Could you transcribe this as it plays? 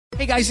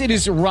Hey guys, it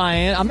is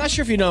Ryan. I'm not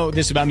sure if you know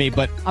this about me,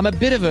 but I'm a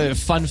bit of a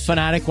fun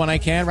fanatic when I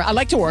can. I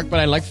like to work,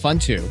 but I like fun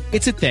too.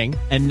 It's a thing.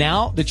 And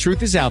now the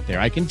truth is out there.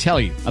 I can tell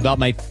you about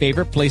my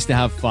favorite place to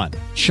have fun.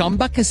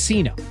 Chumba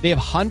Casino. They have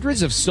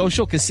hundreds of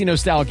social casino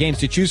style games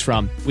to choose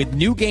from with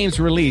new games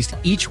released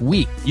each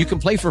week. You can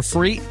play for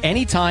free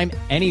anytime,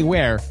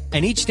 anywhere.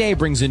 And each day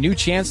brings a new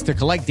chance to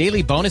collect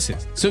daily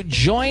bonuses. So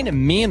join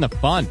me in the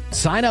fun.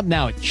 Sign up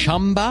now at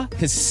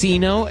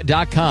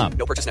ChumbaCasino.com.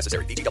 No purchase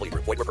necessary. VGW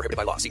Group. Void where prohibited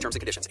by law. See terms and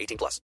conditions.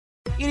 18+.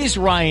 It is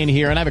Ryan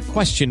here, and I have a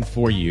question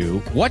for you.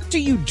 What do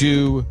you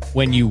do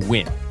when you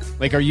win?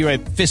 Like, are you a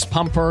fist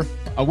pumper,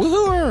 a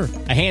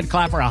woohooer, a hand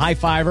clapper, a high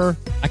fiver?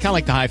 I kind of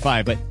like the high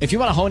five, but if you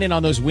want to hone in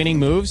on those winning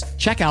moves,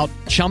 check out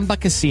Chumba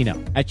Casino.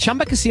 At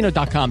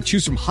ChumbaCasino.com,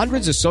 choose from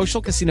hundreds of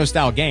social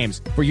casino-style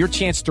games for your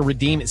chance to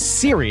redeem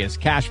serious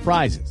cash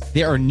prizes.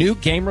 There are new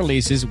game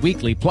releases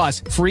weekly,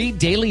 plus free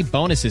daily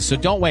bonuses, so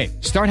don't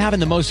wait. Start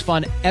having the most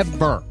fun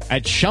ever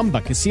at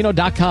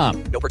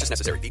ChumbaCasino.com. No purchase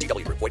necessary.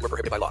 VGW Group. Void where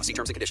prohibited by law. See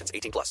terms and conditions.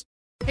 18+.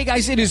 Hey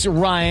guys, it is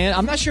Ryan.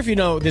 I'm not sure if you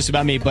know this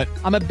about me, but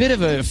I'm a bit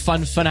of a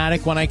fun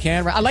fanatic when I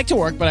can. I like to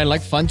work, but I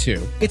like fun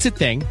too. It's a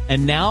thing.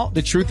 And now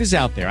the truth is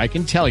out there. I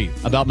can tell you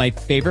about my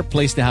favorite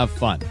place to have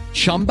fun.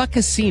 Chumba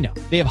Casino.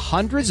 They have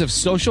hundreds of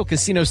social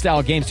casino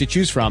style games to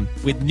choose from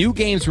with new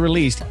games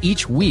released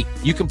each week.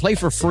 You can play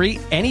for free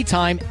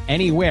anytime,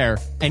 anywhere.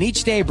 And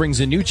each day brings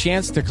a new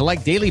chance to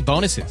collect daily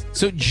bonuses.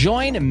 So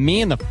join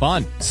me in the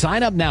fun.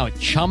 Sign up now at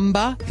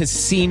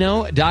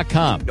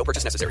ChumbaCasino.com. No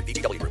purchase necessary.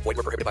 VGW Group. Void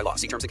where prohibited by law.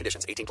 See terms and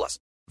conditions. 18+.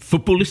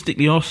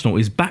 Footballistically Arsenal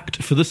is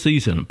backed for the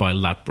season by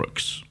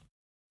Ladbrokes.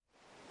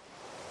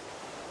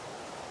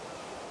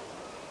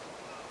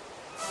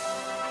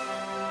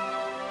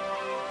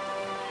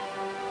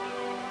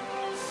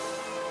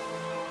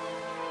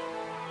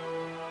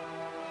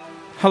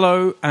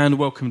 Hello and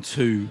welcome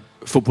to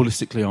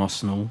Footballistically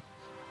Arsenal.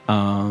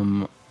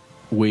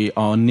 We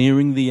are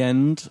nearing the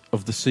end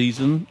of the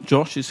season.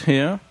 Josh is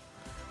here,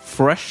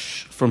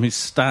 fresh from his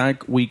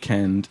stag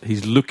weekend.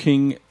 He's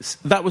looking...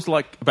 That was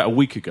like about a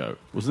week ago,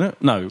 wasn't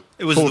it? No.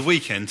 It was the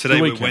weekend. Today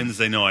we're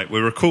Wednesday night.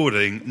 We're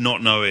recording,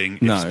 not knowing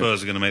if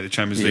Spurs are going to make the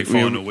Champions League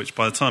final, which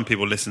by the time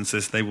people listen to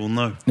this, they will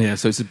know. Yeah,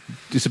 so it's a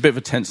bit of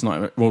a tense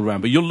night all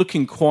around. But you're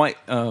looking quite...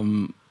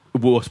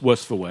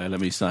 worse for wear,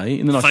 let me say.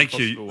 In the Thank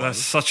you. That's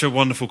such a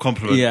wonderful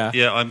compliment.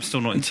 Yeah, I'm still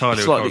not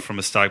entirely recovered from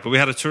a stag, but we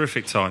had a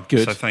terrific time.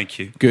 Good. So thank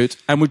you. Good.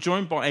 And we're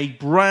joined by a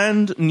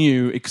brand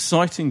new,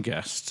 exciting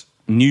guest,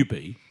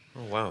 newbie.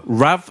 Oh, wow.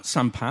 Rav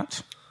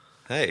Sampat.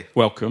 Hey.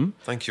 Welcome.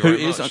 Thank you very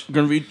much. Who is, I'm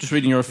going to just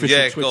reading your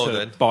official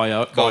Twitter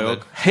bio,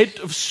 head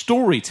of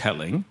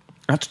storytelling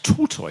at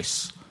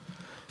Tortoise.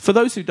 For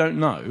those who don't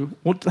know,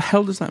 what the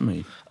hell does that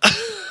mean?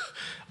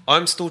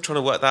 I'm still trying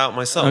to work that out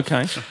myself.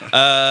 Okay.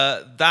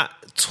 That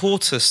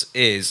Tortoise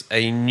is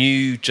a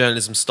new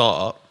journalism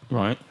startup,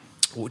 right?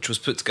 Which was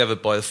put together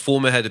by the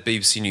former head of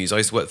BBC News. I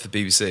used to work for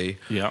the BBC,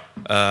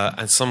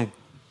 and some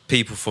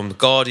people from the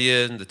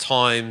Guardian, the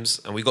Times,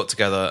 and we got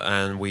together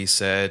and we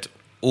said,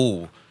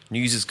 "Oh,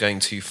 news is going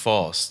too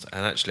fast,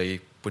 and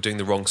actually we're doing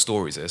the wrong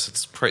stories here. So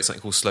let's create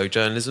something called slow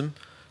journalism.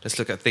 Let's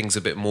look at things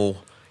a bit more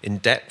in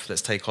depth.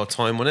 Let's take our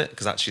time on it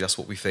because actually that's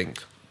what we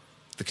think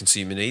the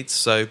consumer needs."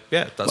 So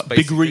yeah, that's like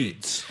basically big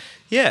reads.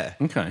 Yeah.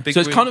 Okay. So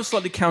it's kind of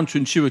slightly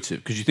counterintuitive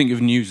because you think of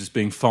news as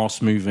being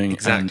fast moving.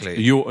 Exactly.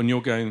 And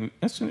you're going.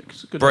 That's a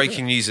good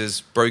breaking idea. news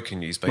is broken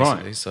news,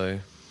 basically. Right. So.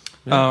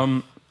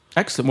 Yeah.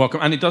 Excellent. Welcome.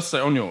 And it does say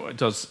on your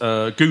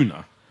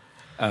Guna,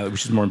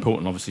 which is more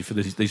important, obviously, for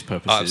these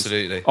purposes.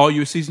 Absolutely. Are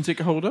you a season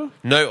ticket holder?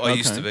 No, I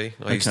used to be.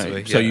 I used to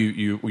be. So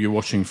yeah. you're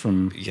watching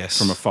from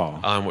afar.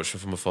 I'm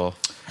watching from afar.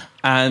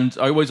 And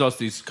I always ask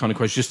these kind of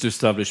questions just to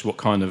establish what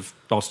kind of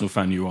Arsenal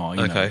fan you are.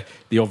 You know,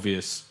 the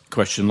obvious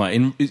question, like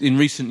in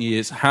recent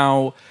years,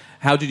 how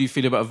did you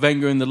feel about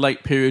Wenger in the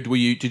late period?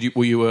 Did you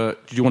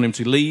want him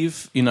to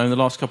leave? You know, in the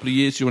last couple of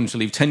years, did you want him to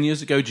leave 10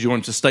 years ago? Did you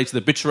want him to stay to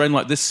the bitter end,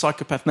 like this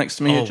psychopath next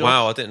to me? Oh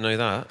wow, I didn't know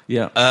that.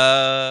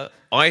 Yeah.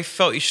 I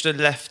felt he should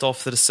have left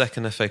after the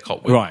second FA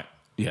Cup win. Right.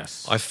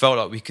 Yes. I felt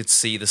like we could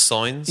see the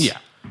signs. Yeah.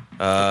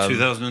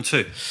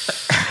 2002.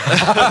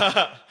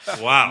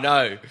 Wow.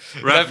 No.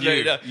 Rav, no.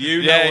 Yeah.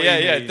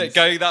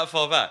 Going that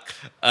far back.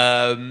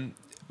 I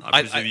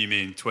presume you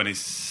mean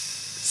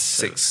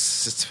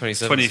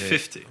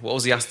 2050. What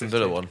was the Aston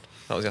Villa one?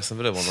 That was the Aston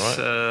Villa one, right?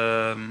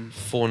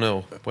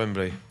 4-0,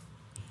 Wembley.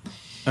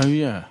 Oh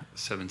yeah.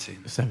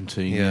 17.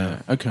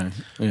 Yeah. Okay.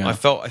 Yeah. I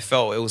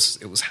felt it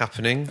was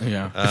happening.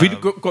 Yeah. If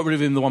we'd got rid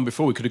of him the one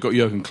before, we could have got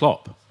Jurgen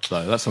Klopp.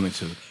 So that's something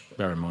to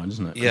bear in mind,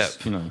 isn't it? Yeah.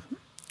 You know.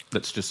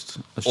 Let's just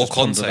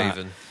Conte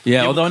even.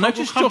 Yeah, although I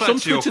noticed Josh on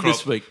Twitter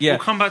this week. Yeah, we'll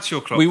come back to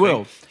your Klopp. We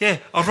will. Yeah,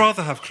 I'd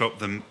rather have Klopp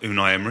than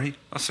Unai Emery.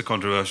 That's a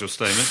controversial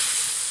statement.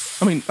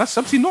 I mean, that's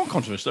absolutely not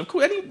controversial.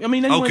 Good. I'm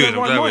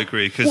glad we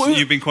agree because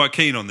you've been quite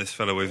keen on this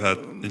fellow we've had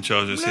in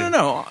charge of.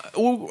 No.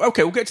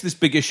 Okay, we'll get to this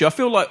big issue. I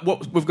feel like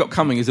what we've got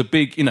coming is a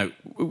big. You know,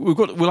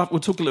 we'll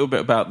talk a little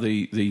bit about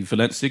the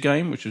Valencia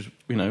game, which was a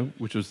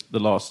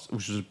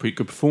pretty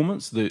good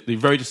performance. The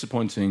very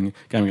disappointing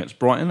game against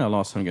Brighton, our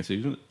last time against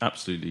England,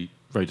 absolutely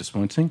very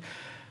disappointing.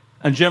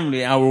 And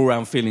generally, our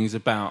all-round feeling is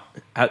about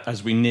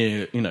as we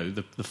near,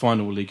 the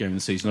final league game of the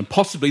season, and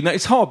possibly now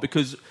it's hard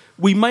because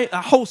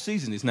our whole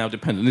season is now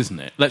dependent, isn't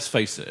it? Let's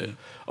face it,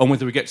 on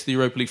whether we get to the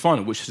Europa League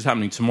final, which is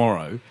happening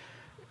tomorrow.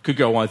 Could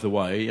go either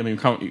way. I mean,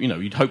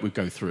 you'd hope we'd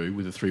go through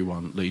with a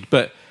 3-1 lead,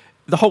 but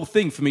the whole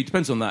thing for me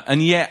depends on that.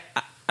 And yet,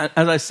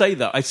 as I say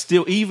that, I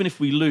still, even if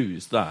we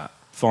lose that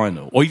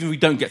final, or even if we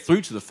don't get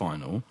through to the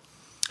final.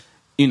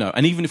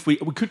 And even if we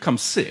could come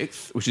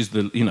sixth, which is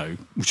the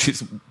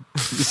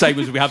same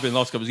as we have been in the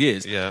last couple of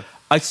years. Yeah.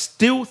 I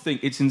still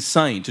think it's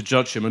insane to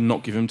judge him and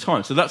not give him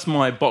time. So that's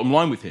my bottom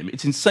line with him.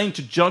 It's insane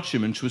to judge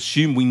him and to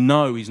assume we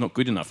know he's not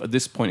good enough at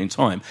this point in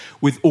time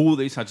with all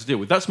that he's had to deal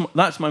with. That's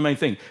my main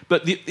thing.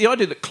 But the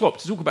idea that Klopp,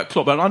 to talk about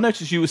Klopp, and I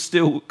noticed you were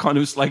still kind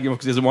of slagging him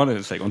because he hasn't won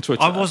anything on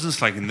Twitter. I wasn't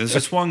slagging. There's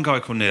this one guy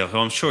called Neil, who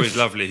I'm sure is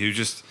lovely, who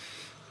just...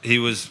 He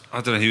was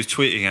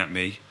tweeting at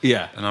me.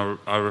 Yeah. And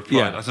I replied.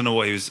 Yeah. I don't know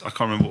what he was, I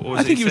can't remember what was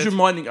I think he was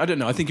reminding, I don't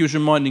know, I think he was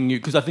reminding you,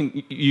 because I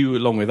think you,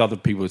 along with other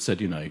people, had said,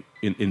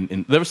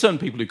 there are certain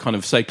people who kind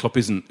of say Klopp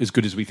isn't as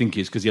good as we think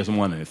he is because he hasn't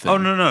won anything. Oh,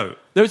 no.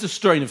 There is a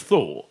strain of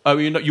thought. Oh,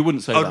 you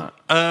wouldn't say that.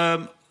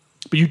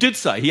 But you did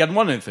say he hadn't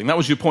won anything. That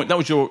was your point. That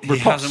was your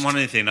riposte. He hasn't won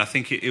anything. I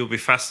think it will be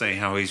fascinating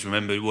how he's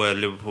remembered were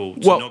Liverpool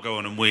to not go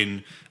on and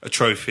win a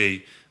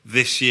trophy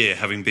this year,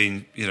 having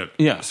been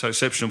so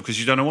exceptional, because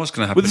you don't know what's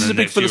going to happen in the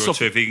next year or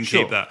two if he can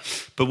keep that.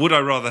 But would I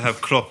rather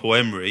have Klopp or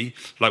Emery?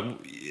 Like,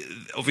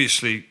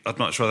 obviously, I'd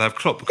much rather have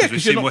Klopp because we've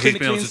seen what he's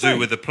been able to do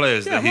with the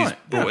players that he's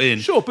brought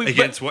in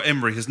against what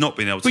Emery has not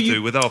been able to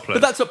do with our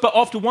players. But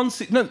after one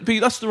season,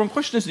 that's the wrong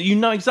question, isn't it? You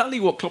know exactly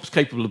what Klopp's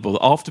capable of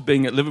after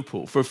being at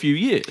Liverpool for a few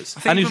years,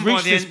 and he's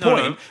reached this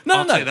point.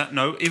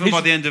 Even by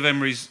the end of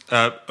Emery's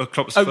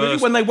Klopp's first, really?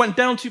 When they went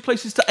down 2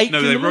 places to 8th.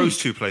 No, they rose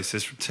 2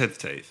 places from 10th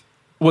to 8th.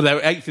 Well, they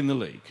were 8th in the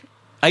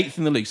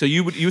league. So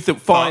you think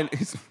fine.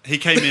 He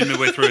came in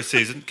midway through a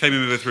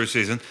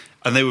season,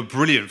 and they were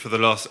brilliant for the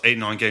last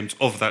 8-9 games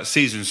of that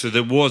season. So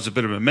there was a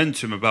bit of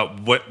momentum about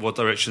what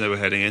direction they were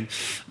heading in.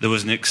 There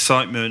was an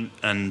excitement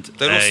and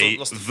a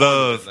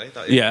verve.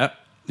 Yeah.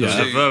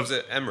 Was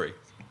it Emery?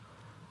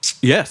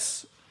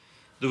 Yes.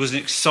 There was an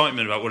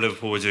excitement about what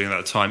Liverpool were doing at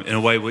that time in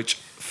a way which,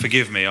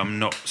 forgive me, I'm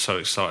not so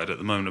excited at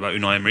the moment about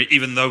Unai Emery,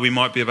 even though we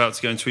might be about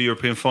to go into a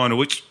European final,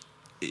 which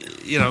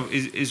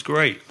is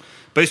great.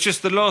 But it's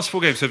just the last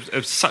 4 games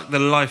have sucked the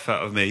life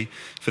out of me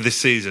for this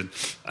season.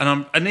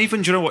 And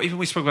even, do you know what? Even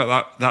we spoke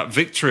about that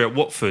victory at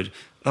Watford.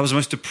 That was the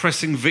most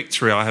depressing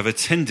victory I have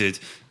attended,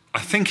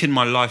 I think, in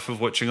my life of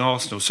watching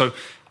Arsenal. So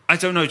I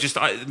don't know. Just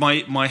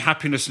my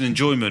happiness and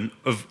enjoyment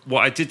of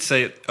what I did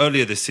say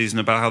earlier this season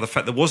about how the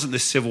fact there wasn't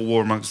this civil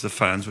war amongst the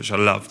fans, which I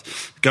loved,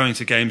 going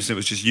to games and it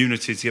was just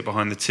unity to get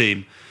behind the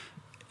team.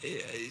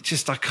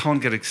 I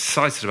can't get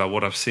excited about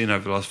what I've seen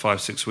over the last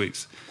 5-6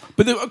 weeks.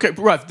 But I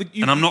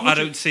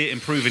don't see it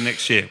improving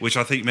next year, which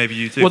I think maybe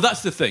you do. Well,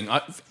 that's the thing.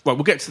 We'll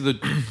get to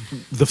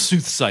the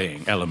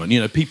soothsaying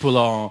element. People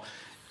are,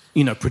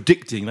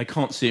 predicting they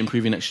can't see it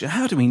improving next year.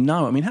 How do we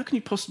know? I mean, how can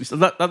you possibly? So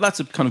that's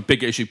a kind of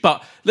bigger issue.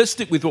 But let's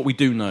stick with what we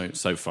do know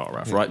so far,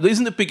 Ralph. Right?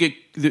 Isn't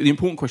the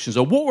important questions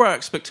are what were our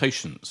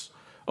expectations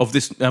of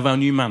our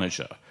new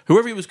manager?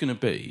 Whoever he was going to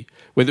be,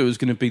 whether it was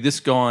going to be this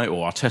guy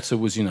or Arteta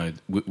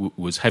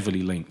was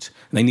heavily linked.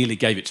 And they nearly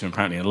gave it to him,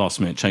 apparently, in the last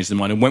minute, changed their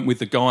mind, and went with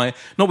the guy,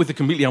 not with the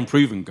completely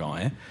unproven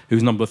guy,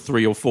 who's number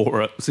 3 or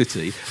 4 at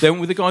City. They went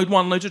with the guy who'd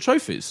won loads of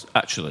trophies,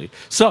 actually.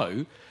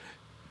 So,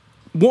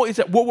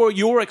 what were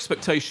your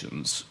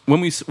expectations when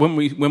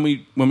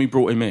we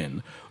brought him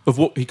in of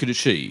what he could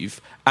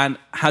achieve? And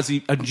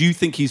do you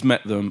think he's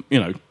met them,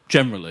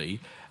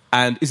 generally?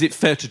 And is it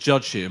fair to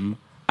judge him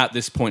at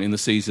this point in the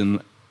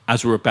season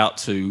as we're about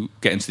to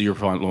get into the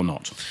European final or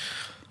not?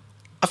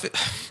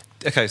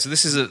 Okay, so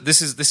this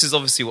is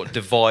obviously what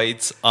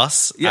divides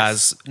us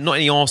as not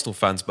only Arsenal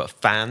fans but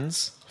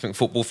fans. I think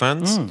football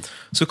fans.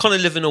 So we kind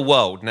of live in a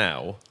world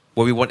now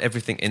where we want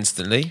everything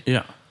instantly.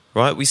 Yeah.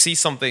 Right? We see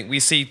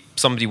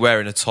somebody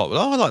wearing a top.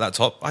 Oh, I like that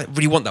top. I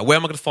really want that. Where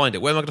am I going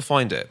to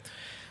find it?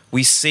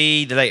 We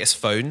see the latest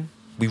phone.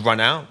 We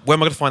run out. Where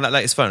am I going to find that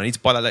latest phone? I need to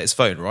buy that latest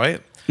phone,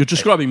 right? You're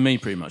describing me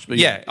pretty much. But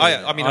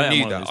I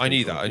knew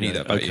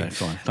that. Okay,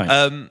 fine.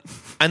 Thanks.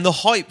 And the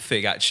hype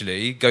thing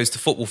actually goes to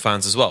football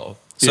fans as well.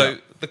 So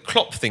the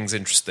Klopp thing's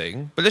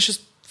interesting, but let's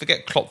just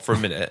forget Klopp for a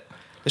minute.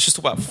 Let's just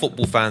talk about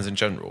football fans in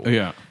general.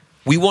 Yeah.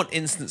 We want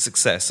instant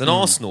success. And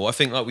Arsenal, I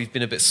think we've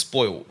been a bit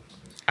spoiled,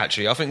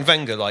 actually. I think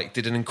Wenger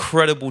did an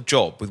incredible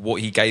job with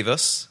what he gave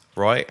us,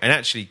 right? And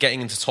actually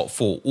getting into top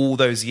 4 all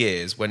those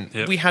years when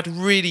we had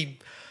really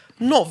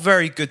not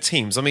very good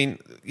teams. I mean,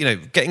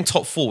 getting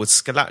top 4 with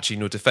Scalacci in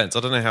your defence,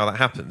 I don't know how that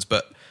happens,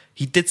 but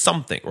he did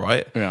something,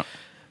 right? Yeah.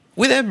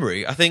 With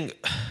Emery, I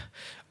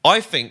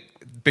think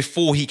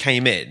before he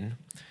came in,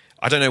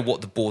 I don't know what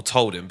the board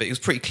told him, but it was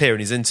pretty clear in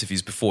his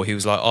interviews before. He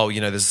was like,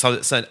 there's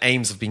certain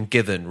aims have been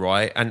given,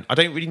 right? And I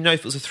don't really know if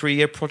it was a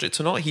 3-year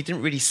project or not. He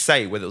didn't really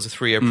say whether it was a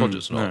 3-year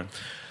project or not. No.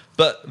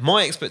 But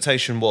my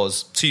expectation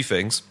was 2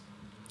 things.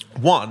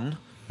 1,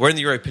 we're in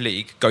the Europa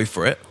League, go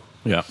for it.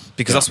 Yeah.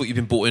 Because that's what you've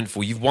been brought in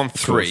for. You've won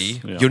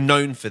 3. Yeah. You're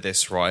known for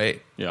this,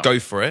 right? Yeah. Go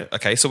for it.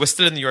 Okay, so we're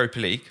still in the Europa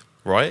League,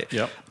 right?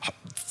 Yeah.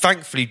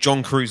 Thankfully,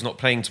 John Carew's not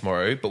playing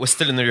tomorrow, but we're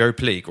still in the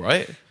Europa League,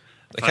 right?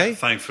 Okay.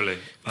 Thankfully,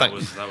 that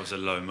was a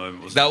low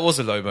moment. Wasn't that was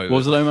a low moment. What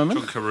was a low moment?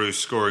 John Carew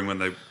scoring when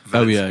they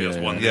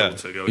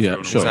 1-0 to go.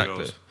 Yeah, sure.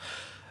 Exactly.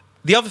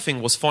 The other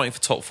thing was fighting for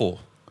top 4.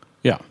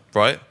 Yeah.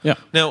 Right. Yeah.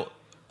 Now,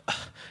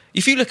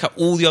 if you look at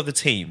all the other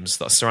teams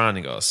that are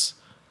surrounding us,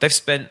 they've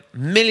spent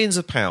millions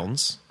of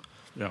pounds.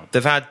 Yeah.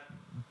 They've had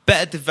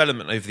better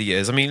development over the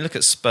years. I mean, look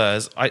at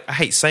Spurs. I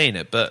hate saying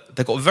it, but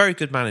they've got a very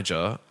good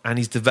manager and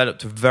he's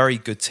developed a very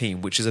good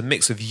team, which is a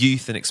mix of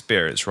youth and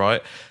experience,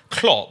 right?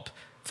 Klopp,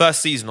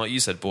 first season, like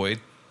you said, Boyd,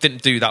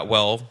 didn't do that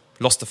well,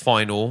 lost the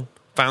final.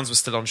 Fans were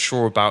still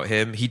unsure about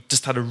him. He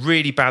just had a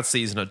really bad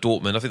season at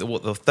Dortmund. I think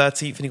the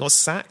 13th, and he got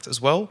sacked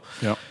as well.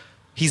 Yeah.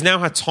 He's now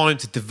had time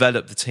to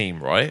develop the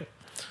team, right?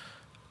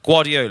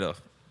 Guardiola.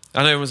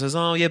 I know everyone says,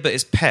 oh, yeah, but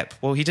it's Pep.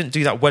 Well, he didn't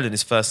do that well in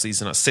his first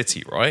season at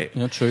City, right?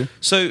 Yeah, true.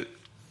 So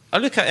I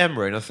look at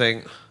Emery and I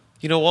think,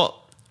 you know what?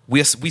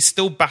 We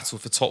still battle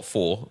for top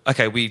 4.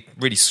 Okay, we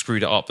really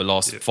screwed it up the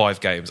last 5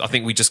 games. I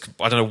think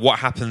I don't know what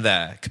happened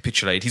there,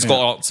 capitulated. He's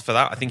got an answer for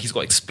that. I think he's got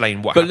to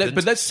explain what happened.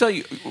 But let's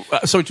say,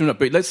 sorry to interrupt,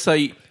 but let's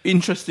say,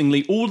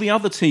 interestingly, all the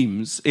other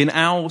teams in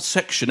our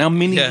section, our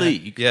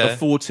mini-league of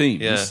 4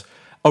 teams,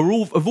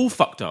 have all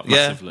fucked up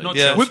massively.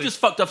 We've just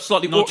fucked up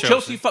slightly more.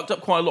 Chelsea fucked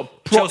up quite a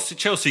lot.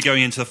 Chelsea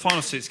going into the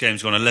final 6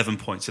 games got 11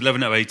 points,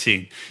 11 out of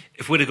 18.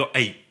 If we'd have got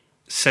 8,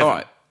 7... All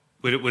right.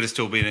 Would have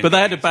still been in. But they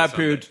had a bad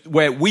period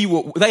where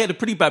they had a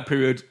pretty bad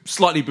period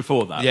slightly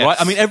before that, right?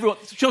 I mean,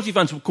 Chelsea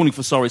fans were calling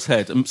for Sarri's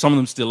head, and some of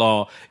them still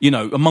are,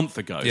 a month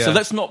ago. Yeah. So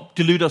let's not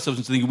delude ourselves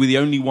into thinking we're the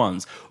only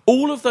ones.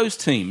 All of those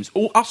teams,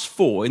 all us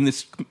 4 in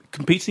this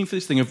competing for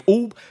this thing, have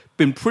all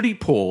been pretty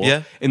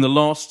poor in the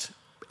last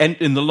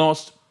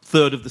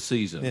third of the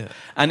season. Yeah.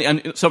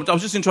 And so I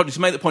was just interrupting to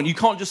make the point, I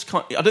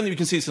don't think you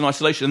can see this in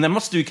isolation, and there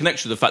must be a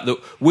connection to the fact that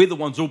we're the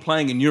ones all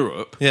playing in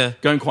Europe,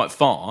 going quite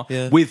far,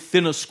 with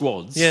thinner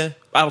squads,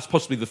 ours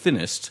possibly the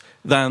thinnest,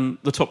 than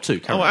the top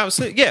 2. Oh,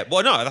 absolutely. Yeah,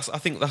 well, no, I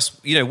think that's,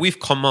 we've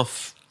come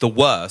off the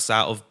worst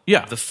out of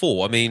the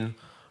 4. I mean,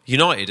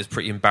 United is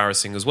pretty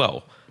embarrassing as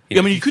well.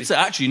 You could say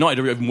actually United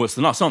are even worse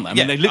than us, aren't they? I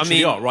mean, they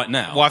literally are right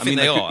now. Well, I think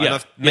they are.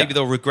 And maybe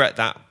they'll regret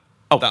that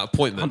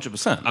appointment.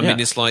 100%. I mean,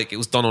 it's like it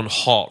was done on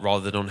heart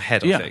rather than on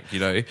head, I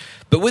think,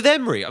 But with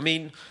Emery, I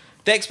mean,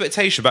 the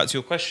expectation, back to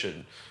your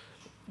question,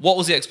 what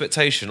was the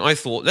expectation? I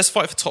thought, let's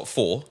fight for top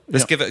 4.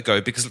 Let's give it a go,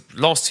 because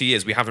last 2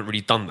 years we haven't really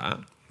done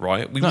that,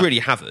 right? We really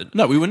haven't.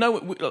 No, we were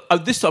I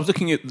was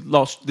looking at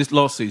this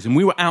last season,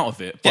 we were out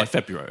of it by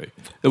February.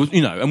 There was,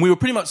 and we were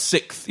pretty much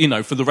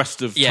 6th, for the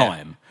rest of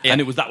time. Yeah.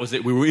 And that was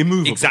it. We were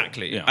immovable.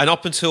 Exactly. Yeah. And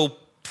up until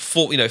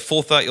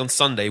 4:30 on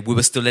Sunday, we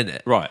were still in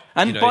it. Right.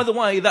 And by the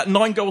way, that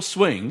 9-goal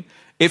swing,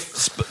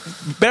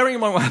 bearing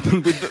in mind what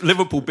happened with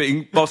Liverpool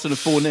beating Barcelona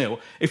 4-0,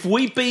 if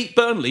we beat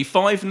Burnley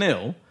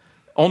 5-0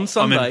 on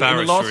Sunday in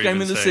the last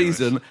game of the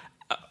season,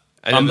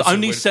 I'm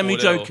only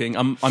semi-joking,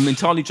 I'm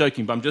entirely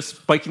joking, but I'm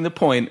just making the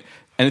point,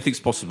 anything's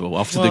possible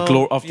after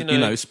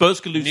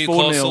Spurs could lose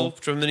 4-0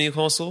 from the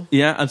Newcastle.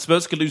 Yeah, and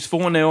Spurs could lose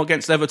 4-0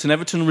 against Everton.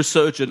 Everton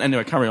resurgent.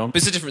 Anyway, carry on. But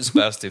it's a different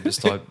Spurs team this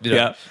time.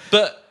 Yeah.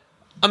 But,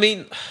 I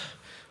mean,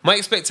 my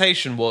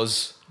expectation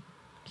was,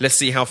 let's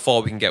see how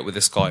far we can get with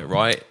this guy,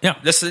 right? Yeah.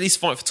 Let's at least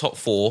fight for top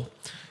 4.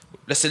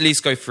 Let's at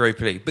least go for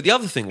Europa League. But the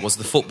other thing was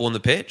the football on the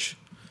pitch.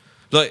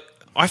 Like,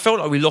 I felt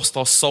like we lost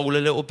our soul a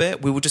little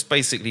bit. We were just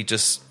basically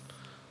just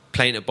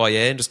playing it by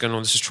ear and just going on,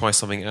 let's just try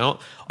something out.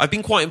 I've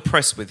been quite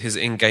impressed with his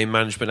in-game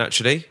management,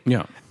 actually.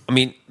 Yeah. I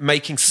mean,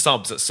 making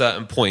subs at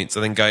certain points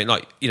and then going,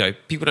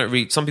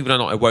 some people don't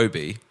like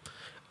Iwobi.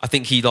 I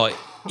think he's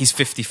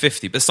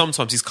 50-50, but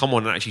sometimes he's come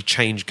on and actually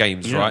changed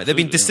games, right? There have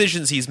been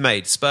decisions he's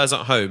made, Spurs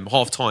at home,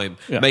 half-time,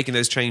 making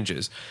those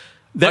changes.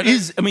 There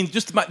is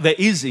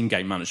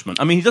in-game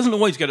management. I mean, he doesn't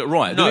always get it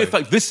right. No. In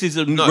fact, this is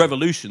a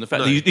revolution. The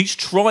fact that he each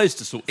tries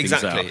to sort things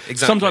out.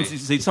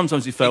 Exactly.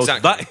 Sometimes he fails.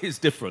 Exactly. That is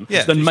different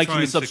than making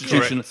the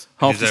substitution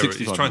after 65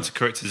 He's trying to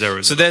correct his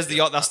errors. So that's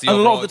the and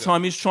a lot of the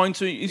time he's trying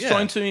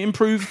to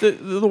improve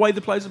the way the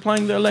players are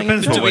playing. They're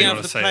laying. Do we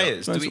have the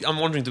players? I'm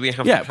wondering, do we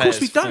have the players? Of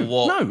course we don't.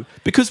 No,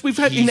 because we've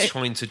had he's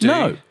trying to do.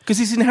 No, because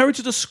he's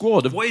inherited a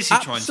squad of what is he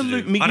trying to do?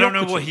 Mediocrity. I don't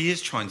know what he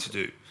is trying to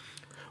do.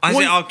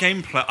 Our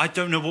gameplay, I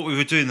don't know what we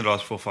were doing the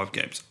last 4 or 5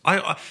 games.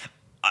 I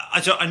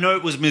know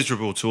it was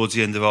miserable towards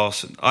the end of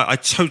Arsene. I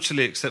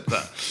totally accept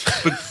that.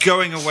 But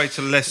going away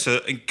to Leicester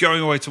and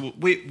going away to...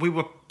 We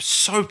were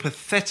so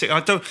pathetic.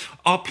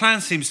 Our plan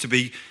seems to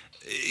be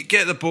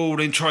get the ball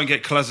in, try and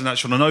get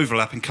Kolasinac on an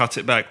overlap and cut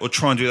it back, or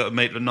try and do that with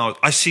Maitland-Niles.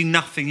 I see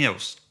nothing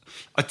else.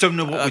 I don't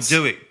know what we're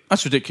doing.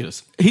 That's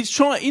ridiculous. He's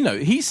trying,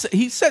 he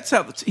sets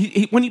out,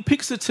 when he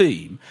picks a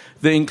team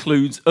that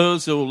includes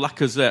Ozil,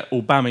 Lacazette,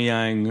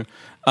 Aubameyang,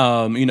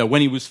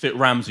 when he was fit,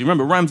 Ramsey.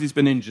 Remember, Ramsey's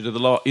been injured at the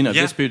last,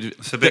 this period.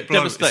 It's a bit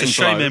devastating. It's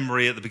a shame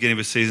Emery at the beginning of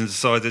his season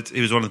decided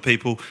he was one of the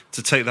people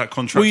to take that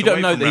contract. Well, you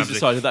don't know that he's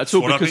decided that at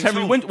all, because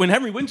when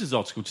Henry Winter's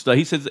article today,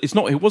 he said it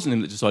wasn't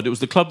him that decided, it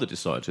was the club that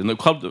decided, and the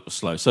club that was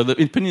slow. So the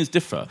opinions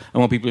differ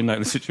among people who know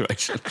the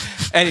situation.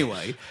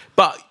 Anyway,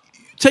 but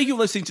taking all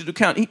those things into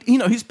account,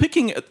 he's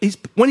picking.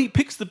 When he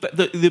picks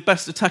the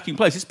best attacking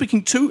players, he's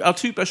picking our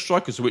two best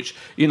strikers, which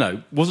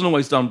wasn't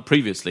always done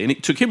previously, and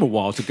it took him a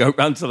while to go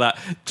round to that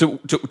to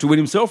win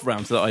himself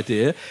round to that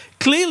idea.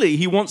 Clearly,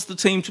 he wants the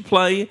team to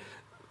play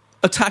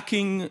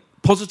attacking,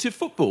 positive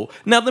football.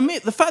 Now,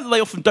 the fact that they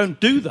often don't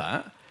do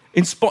that,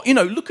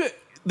 look at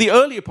the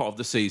earlier part of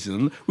the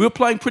season, we were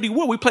playing pretty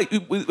well.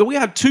 We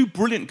had 2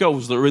 brilliant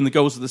goals that were in the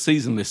goals of the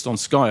season list on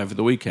Sky over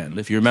the weekend,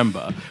 if you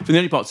remember, from the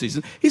early part of the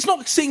season. He's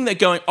not sitting there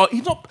going,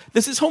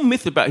 there's this whole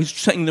myth about he's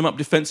setting them up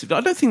defensively.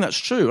 I don't think that's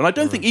true. And I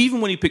don't think even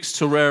when he picks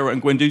Torreira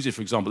and Guendouzi,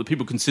 for example, that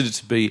people consider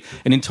to be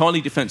an entirely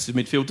defensive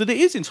midfield, that it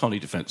is entirely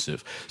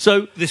defensive.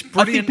 So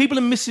I think people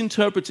are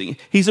misinterpreting.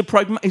 He's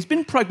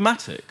been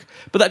pragmatic,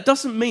 but that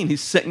doesn't mean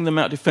he's setting them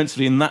out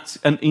defensively,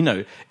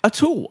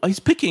 at all. He's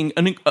picking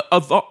an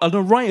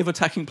array of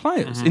attacking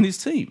players in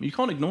his team. You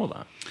can't ignore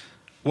that.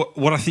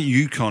 What I think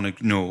you can't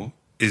ignore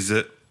is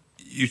that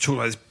you talk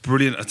about this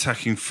brilliant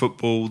attacking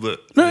football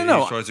that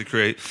he tries to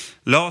create.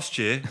 Last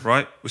year,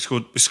 right, we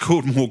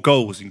scored more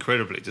goals,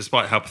 incredibly,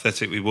 despite how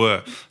pathetic we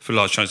were for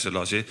large chunks of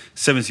last year.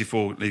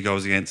 74 league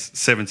goals against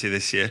 70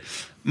 this year.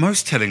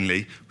 Most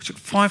tellingly, we took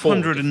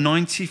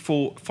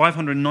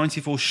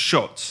 594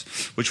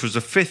 shots, which was the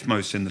 5th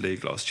most in the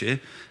league last year.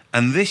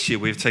 And this year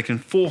we've taken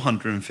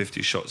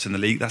 450 shots in the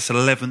league. That's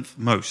 11th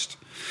most.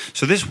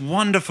 So this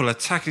wonderful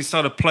attacking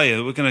style of player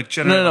that we're going to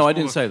generate... No, I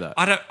didn't say that.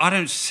 I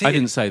don't see I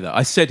didn't say that.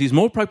 I said he's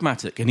more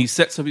pragmatic and he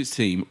sets up his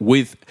team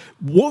with...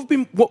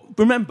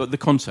 remember the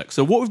context.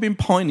 So what we've been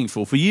pining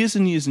for years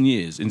and years and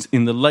years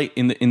in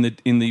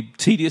the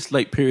tedious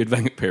late period,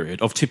 Wenger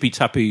period of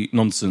tippy-tappy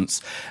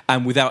nonsense,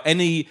 and without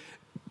any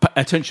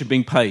attention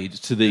being paid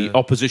to the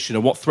opposition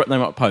and what threat they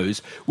might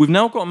pose, we've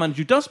now got a manager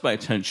who does pay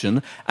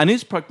attention and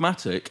is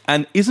pragmatic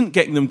and isn't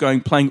getting them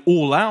playing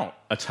all out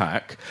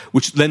attack,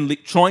 which then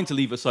trying to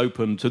leave us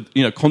open to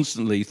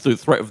constantly through the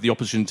threat of the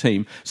opposition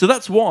team. So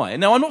that's why.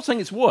 Now, I'm not saying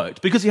it's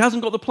worked, because he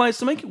hasn't got the players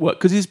to make it work,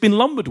 because he's been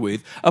lumbered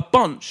with a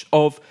bunch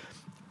of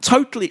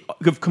totally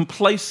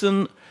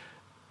complacent,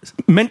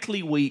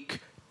 mentally weak,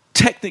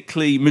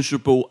 technically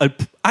miserable,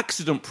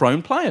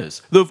 accident-prone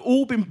players that have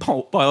all been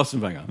pulped by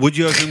Arsene Wenger. I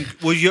agree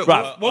with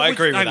that.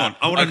 Hang on,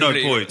 I want to know,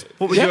 Boyd.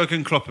 What would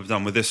Jurgen Klopp have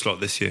done with this lot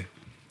this year?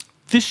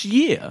 This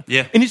year?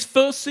 Yeah. In his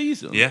first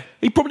season? Yeah.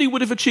 He probably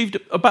would have achieved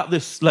about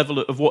this level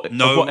of what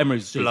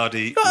Emery's doing.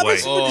 Bloody way.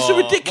 It's a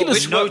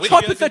ridiculous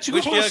hypothetical.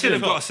 Which Jurgen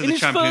got us in the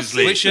Champions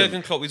League? Which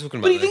Jurgen Klopp are we talking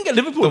about? But he didn't get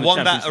Liverpool. The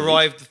one that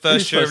arrived the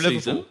first year of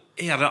Liverpool?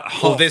 He had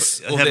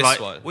this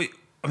one.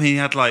 He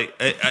had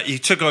he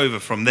took over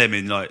from them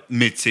in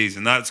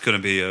mid-season. That's going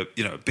to be a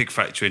big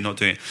factor in not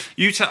doing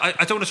it. I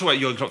don't want to talk about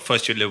Jurgen Klopp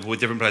first year at Liverpool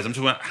with different players. I'm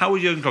talking about how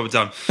would Jurgen Klopp have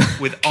done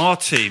with our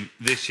team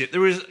this year.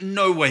 There is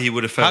no way he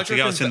would have failed to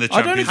get us in the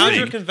Champions League. How do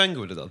you reckon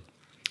Wenger would have done?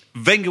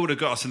 Wenger would have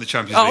got us in the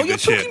Champions League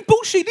this year. Oh, you're talking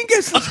bullshit. He didn't get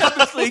us in the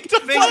Champions League.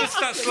 Wenger's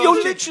stats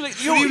last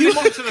year. You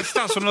monitor the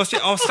stats from last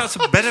year. Our stats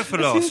are better for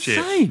last year.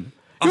 Insane.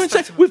 You're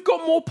insane. We've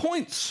got more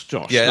points,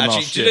 Josh. Yeah, than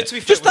actually, last year. to be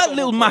fair, just that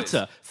little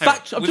matter. We've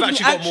actually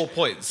got more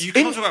points. You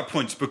can't talk about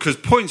points because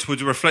points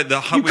would reflect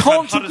that. You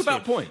can't talk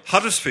about points.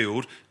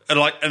 Huddersfield are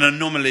like an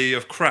anomaly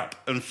of crap,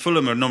 and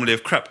Fulham are an anomaly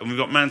of crap, and we've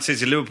got Man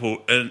City,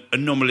 Liverpool, an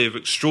anomaly of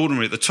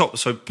extraordinary at the top.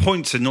 So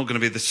points are not going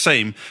to be the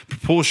same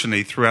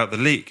proportionally throughout the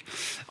league.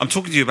 I'm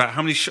talking to you about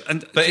how many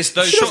but it's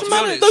those shots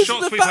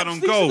we've had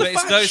on goal. But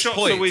it's those shots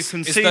points that we've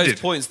conceded. It's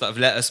those points that have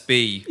let us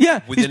be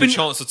within a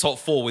chance of top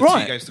 4 with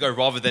 2 games to go,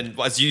 rather than,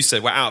 as you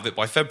said, we're out of it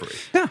by February.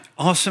 Yeah.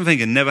 Arsene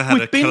Wenger never had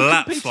a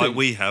collapse like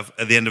we have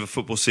at the end of a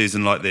football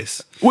season like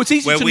this. Well, it's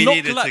easy to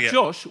not collapse,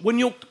 Josh, when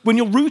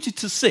you're rooted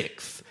to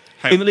 6th.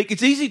 In the league,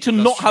 it's easy to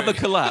not have a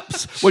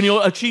collapse when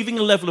you're achieving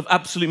a level of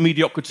absolute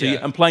mediocrity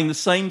and playing the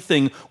same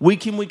thing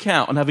week in, week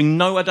out and having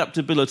no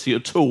adaptability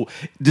at all,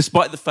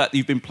 despite the fact that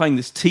you've been playing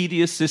this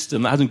tedious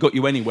system that hasn't got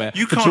you anywhere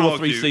for 2 or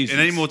 3 seasons. In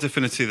any more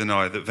definitively than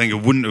I that Wenger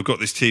wouldn't have got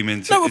this team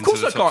into No, of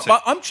course into I the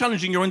can't. I'm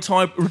challenging your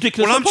entire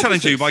ridiculous I'm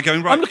challenging you by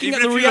going, right, I'm looking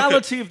at the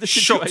reality of the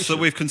situation. Shots that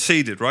we've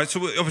conceded, right?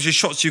 So obviously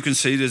shots you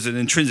concede is an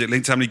intrinsic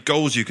link to how many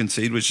goals you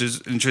concede, which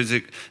is an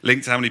intrinsic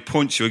link to how many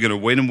points you're going to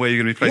win and where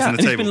you're going to be placed on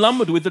the table. He's been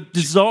lumbered with a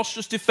disastrous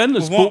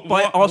defenders.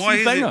 By Arsene Wenger. Why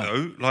is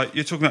it, though?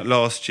 You're talking about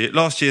last year.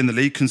 Last year in the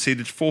league,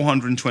 conceded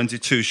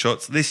 422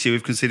 shots. This year,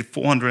 we've conceded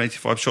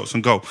 485 shots on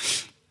goal.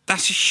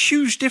 That's a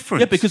huge difference.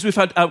 Yeah, because we've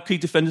had our key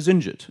defenders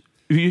injured.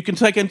 You can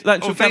take that into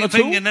account at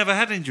all. Wenger never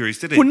had injuries,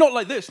 did he? Well, not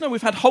like this. No,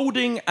 we've had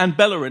Holding and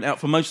Bellerin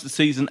out for most of the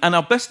season, and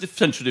our best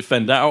central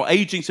defender, our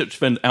ageing central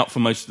defender, out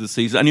for most of the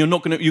season. And you're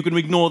going to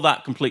ignore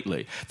that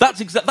completely.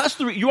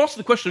 You asked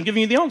the question. I'm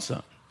giving you the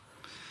answer.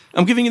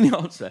 I'm giving you the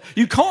answer.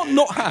 You can't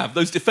not have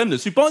those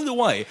defenders who, by the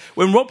way,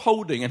 when Rob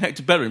Holding and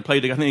Hector Bellerin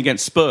played, I think,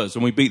 against Spurs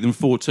when we beat them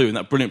 4-2 in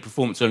that brilliant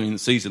performance early in the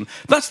season,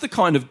 that's the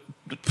kind of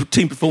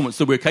team performance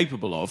that we're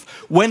capable of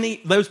when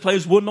those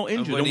players were not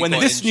injured. And when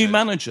this new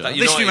manager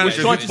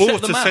who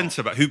bought a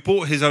centre-back, who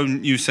bought his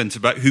own new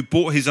centre-back, who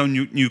bought his own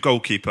new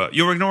goalkeeper,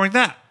 you're ignoring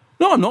that.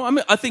 No, I'm not. I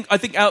mean, I think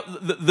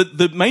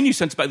the main new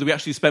centre-back that we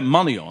actually spent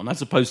money on,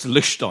 as opposed to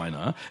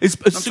Lichtsteiner, is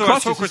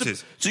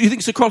Socrates. So you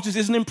think Socrates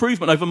is an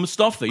improvement over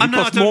Mustafi? He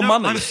cost more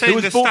money. It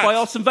was bought by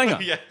Arsene Wenger.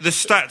 Yeah. The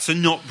stats are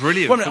not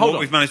brilliant for what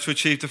we've managed to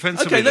achieve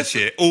defensively this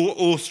year,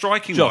 or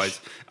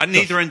striking-wise. At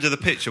neither end of the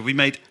picture,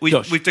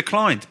 we've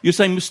declined. You're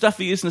saying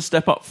Mustafi isn't a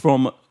step up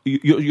from...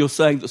 You're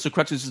saying that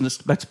Socrates is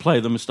a better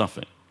player than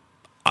Mustafi?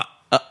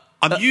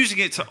 I'm using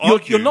it to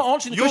argue. You're not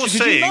answering the question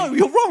because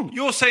you're wrong.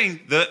 You're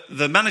saying that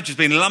the manager's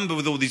been lumbered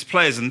with all these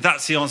players and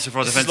that's the answer for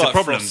our defensive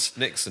problems.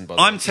 Nixon,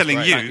 I'm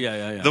telling you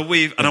that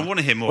we've... And I want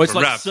to hear more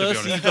from Rav, to be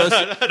honest.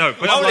 No,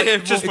 but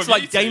it's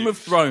like Game of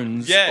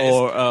Thrones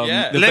or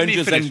the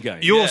Avengers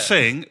Endgame. You're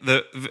saying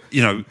that,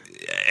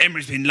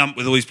 Emery's been lumped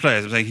with all these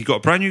players. I'm saying he got a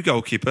brand new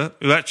goalkeeper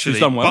who actually...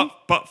 He's done well.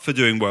 But for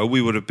doing well,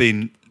 we would have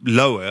been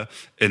lower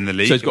in the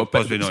league. So he's got a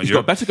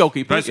better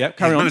goalkeeper. Carry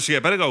on. He managed to get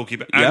a better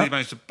goalkeeper, and he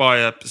managed to buy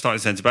a starting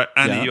centre back,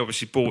 and he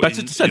obviously bought a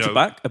better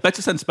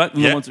centre back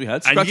than the ones we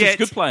had. Scratch is a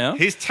good player.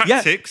 His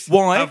tactics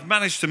have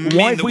managed to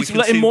mean that we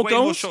can see way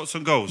more shots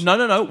on goals.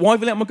 No. Why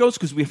have we let more goals?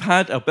 Because we've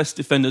had our best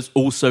defenders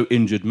also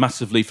injured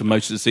massively for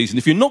most of the season.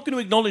 If you're not going to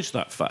acknowledge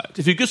that fact,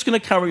 if you're just going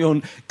to carry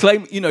on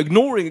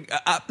ignoring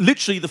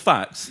literally the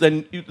facts,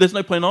 then there's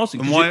no point in asking.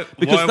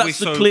 Because that's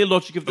the clear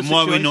logic of the situation.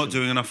 And why are we not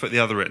doing enough at the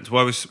other end?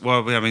 Why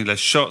are we having less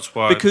shots?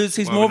 Because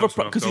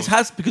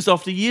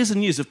after years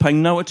and years of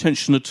paying no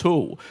attention at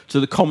all to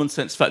the common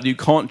sense fact that you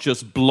can't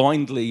just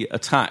blindly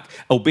attack,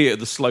 albeit at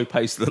the slow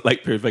pace that the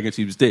late period Wenger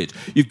teams did,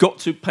 you've got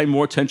to pay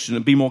more attention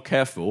and be more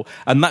careful,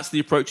 and that's the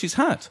approach he's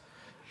had.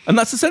 And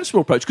that's a sensible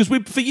approach, because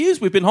for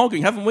years we've been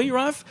arguing, haven't we,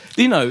 Rav?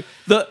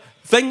 That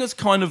Wenger's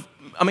kind of...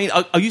 I mean,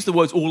 I use the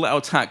words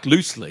all-out attack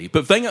loosely,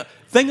 but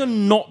Wenger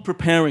not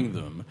preparing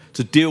them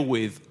to deal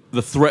with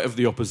the threat of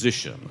the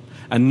opposition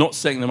and not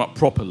setting them up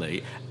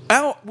properly...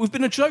 We've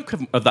been a joke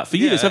of that for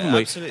years, haven't we?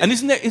 Absolutely. And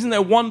isn't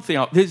there one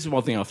thing? This is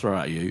one thing I'll throw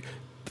at you.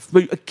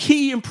 A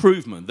key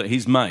improvement that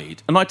he's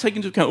made, and I take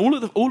into account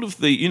all of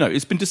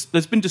the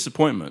there's been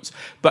disappointments,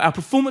 but our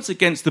performance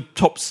against the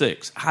top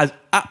six has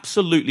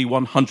absolutely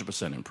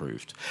 100%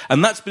 improved,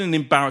 and that's been an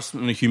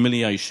embarrassment and a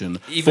humiliation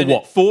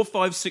for 4,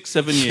 5, 6,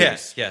 7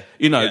 years.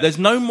 There's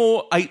no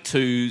more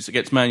 8-2s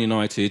against Man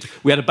United.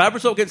 We had a bad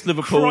result against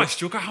Liverpool.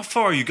 Christ, how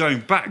far are you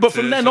going back? But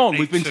from then on,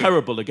 we've been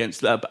terrible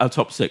against our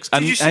top six.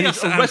 Did you see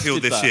us at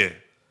Anfield this year?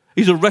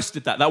 He's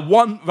arrested that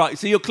one, right?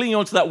 So you're clinging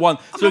on to that one.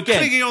 I'm not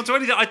clinging on to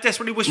anything. I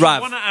desperately wish we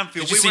won at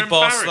Anfield. Did you see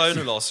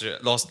Barcelona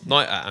last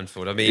night at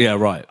Anfield? I mean,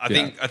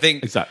 I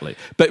think exactly.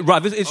 But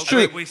Rav, it's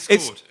true. We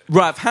scored.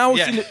 Rav,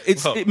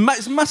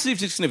 it's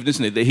massively significant,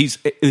 isn't it, that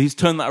he's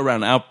turned that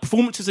around. Our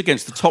performances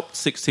against the top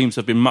six teams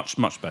have been much,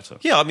 much better.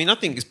 Yeah, I mean, I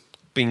think it's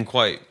been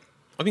quite.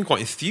 I've been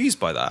quite enthused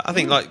by that. I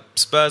think like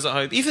Spurs at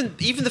home, even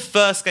the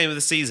first game of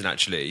the season,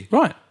 actually.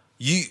 Right.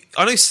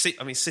 I know.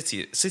 I mean,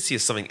 City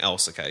is something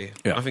else. Okay,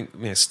 yeah. I think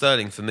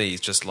Sterling for me is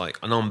just like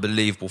an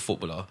unbelievable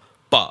footballer.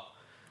 But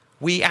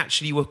we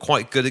actually were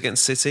quite good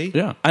against City,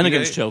 and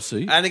against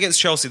Chelsea,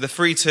 the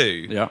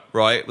 3-2,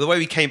 right. The way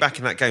we came back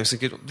in that game, so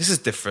good. This is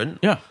different.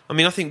 Yeah, I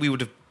mean, I think we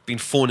would have been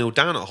 4-0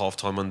 down at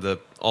half-time under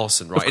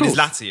Arsene, right? In his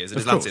latter years,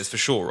 for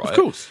sure, right? Of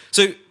course.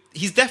 So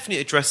he's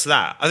definitely addressed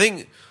that. I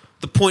think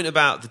the point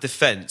about the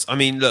defence. I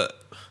mean, look.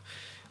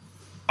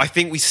 I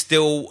think we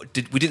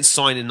didn't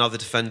sign another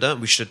defender.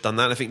 We should have done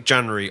that. I think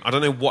January, I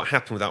don't know what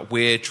happened with that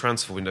weird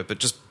transfer window, but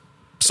just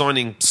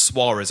signing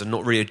Suarez and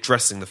not really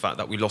addressing the fact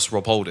that we lost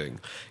Rob Holding.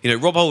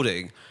 Rob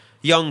Holding,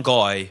 young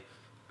guy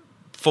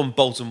from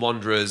Bolton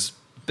Wanderers,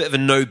 bit of a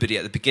nobody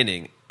at the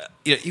beginning.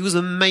 He was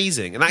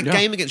amazing. And that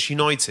game against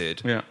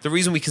United, the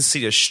reason we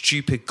conceded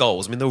stupid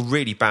goals, I mean, they were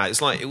really bad.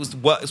 It's like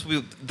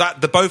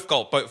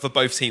for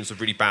both teams were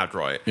really bad,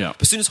 right? Yeah.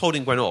 But as soon as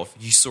Holding went off,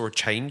 you saw a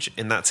change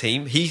in that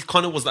team. He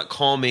kind of was that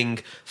calming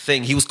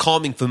thing. He was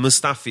calming for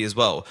Mustafi as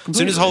well. As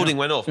soon as Holding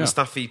went off,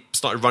 Mustafi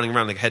started running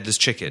around like a headless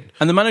chicken.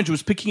 And the manager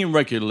was picking him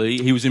regularly.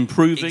 He was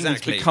improving.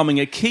 Exactly. He was becoming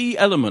a key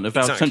element of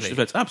our central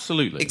defence.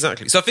 Absolutely.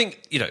 Exactly. So I think,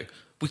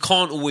 we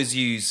can't always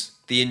use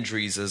the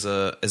injuries as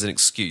an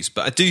excuse.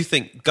 But I do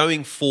think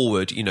going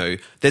forward,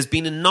 there's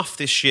been enough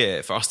this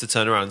year for us to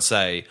turn around and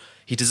say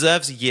he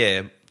deserves a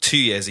year, 2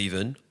 years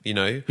even,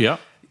 Yeah.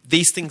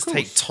 These things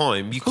take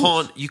time. You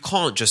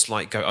can't just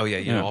like go,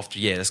 after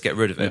a year, let's get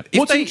rid of it.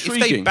 Yeah. If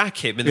they back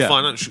him in the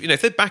financial,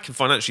 if they back him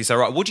financially, say,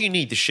 right, what do you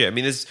need this year? I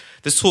mean,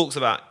 there's talks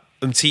about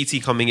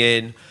Umtiti coming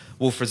in,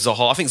 Wilfred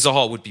Zaha. I think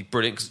Zaha would be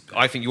brilliant because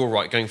I think you're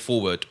right going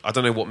forward. I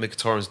don't know what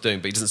Mkhitaryan's doing,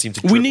 but he doesn't seem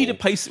to dribble. We need a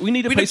pace. We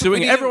need a pace.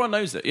 Everyone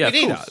knows it. Yeah,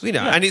 we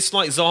know. And it's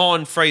like Zaha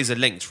and Fraser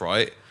linked,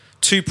 right?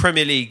 2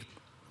 Premier League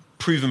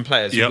proven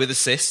players with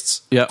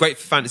assists. Yep. Great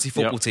for fantasy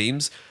football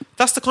teams.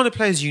 That's the kind of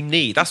players you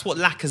need. That's what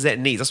Lacazette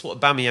needs. That's what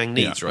Aubameyang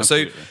needs, right?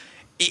 Absolutely.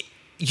 So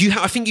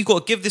I think you've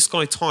got to give this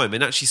guy time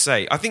and actually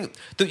say, I think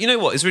that, you know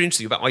what is really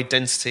interesting about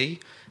identity?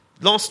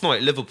 Last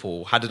night,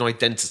 Liverpool had an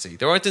identity.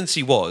 Their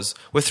identity was,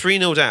 we're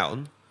 3-0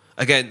 down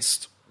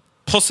against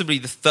possibly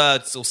the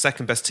third or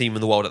second best team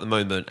in the world at the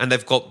moment, and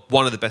they've got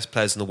one of the best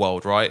players in the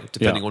world, right?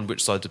 Depending on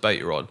which side of the debate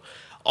you're on.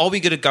 Are we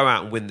going to go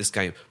out and win this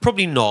game?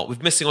 Probably not. We're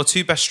missing our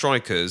 2 best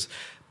strikers,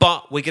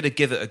 but we're going to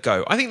give it a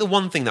go. I think the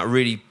one thing that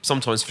really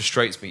sometimes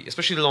frustrates me,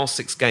 especially the last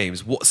 6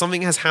 games,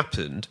 something has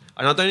happened,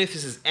 and I don't know if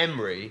this is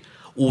Emery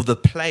or the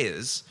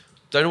players,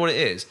 don't know what it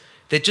is.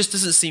 There just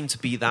doesn't seem to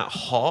be that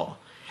heart.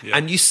 Yeah.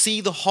 And you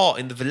see the heart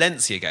in the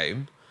Valencia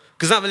game,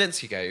 because that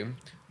Valencia game,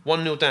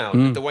 1-0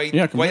 down, the way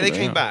they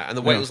came back, and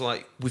the way it was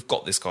like, we've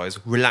got this, guys,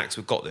 relax,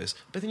 we've got this.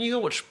 But then you go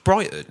watch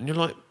Brighton, and you're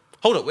like,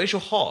 hold up, where's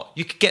your heart?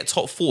 You could get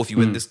top 4 if you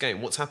win this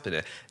game. What's happened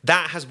here?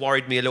 That has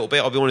worried me a little bit,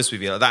 I'll be honest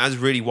with you. That has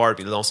really worried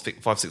me the last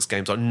 5-6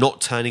 games, like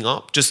not turning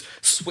up, just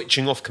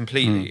switching off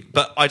completely.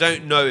 But I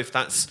don't know if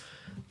that's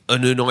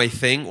an Unai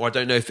thing, or I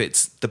don't know if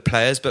it's the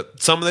players,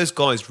 but some of those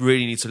guys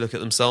really need to look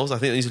at themselves. I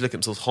think they need to look at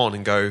themselves hard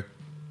and go,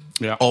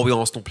 are we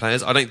Arsenal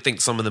players? I don't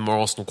think some of them are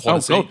Arsenal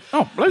quality.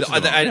 Loads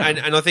of them,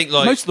 and I think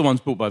like most of the ones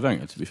bought by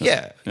Wenger, to be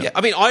fair. Yeah. I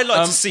mean, I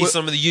like to see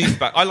some of the youth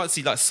back. I like to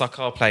see like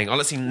Sakar playing. I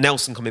like to see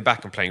Nelson coming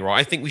back and playing. Right,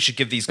 I think we should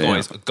give these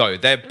guys a go.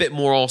 They're a bit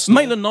more Arsenal.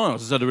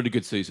 Maitland-Niles has had a really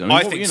good season.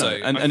 I think so.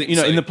 And you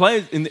know, in the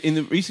players in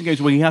the recent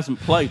games where he hasn't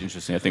played,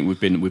 interesting. I think we've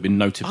been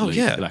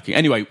notably lacking.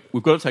 Anyway,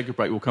 we've got to take a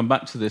break. We'll come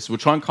back to this. We'll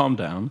try and calm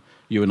down.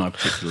 You and I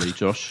particularly,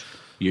 Josh.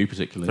 You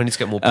particularly. I need to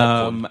get more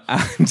popcorn.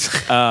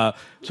 And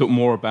talk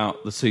more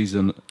about the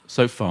season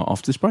so far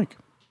after this break.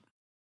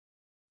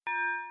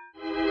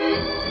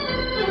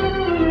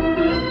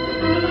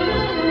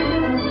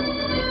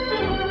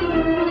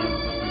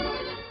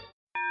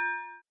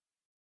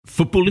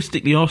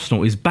 Footballistically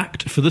Arsenal is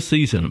backed for the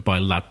season by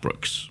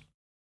Ladbrokes.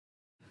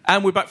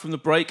 And we're back from the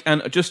break,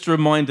 and just a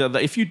reminder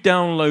that if you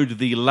download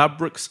the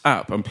Ladbrokes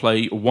app and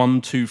play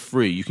 1, 2,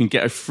 3, you can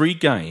get a free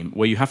game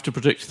where you have to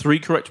predict 3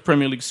 correct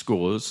Premier League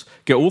scores.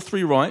 Get all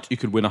 3 right, you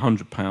could win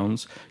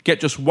 £100. Get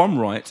just 1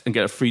 right and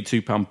get a free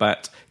 £2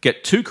 bet.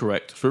 Get 2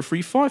 correct for a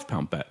free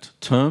 £5 bet.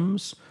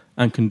 Terms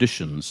and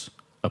conditions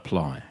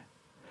apply.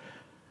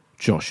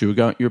 Josh, you're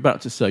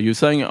about to say, you're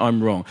saying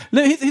I'm wrong.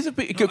 No, here's a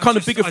bigger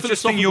philosophical I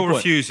just think you're point.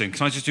 refusing.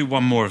 Can I just do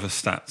one more of the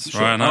stats? Sure.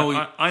 Right?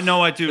 And I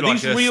know I do are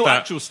like these real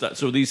actual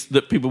stats, or these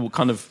that people will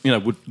kind of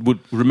would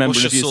remember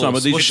in a few time?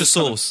 What's your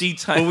source?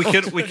 Well, we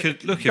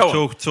could look if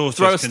Tortoise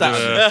can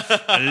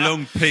do a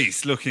long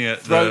piece looking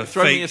at the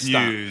fake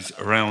news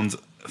around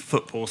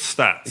football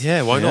stats.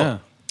 Yeah, why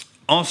not?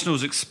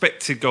 Arsenal's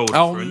expected goal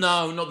difference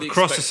not the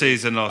across the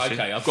season last year.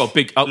 Okay, I've got a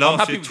big. I'm last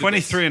happy year, with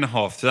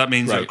 23.5. So that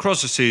means that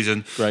across the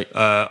season,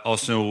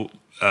 Arsenal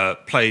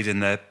played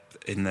in their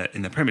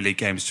Premier League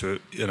games to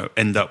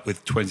end up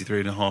with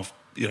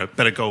 23.5.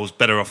 Better goals,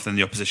 better off than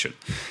the opposition.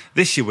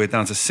 This year we're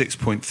down to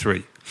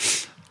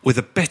 6.3, with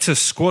a better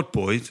squad,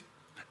 Boyd,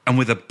 and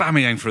with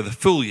Aubameyang for the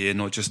full year,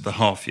 not just the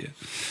half year.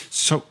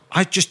 So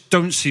I just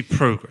don't see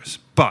progress,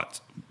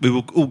 but we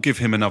will all give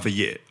him another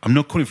year. I'm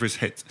not calling for his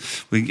head.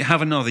 We can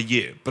have another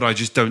year, but I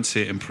just don't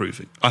see it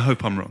improving. I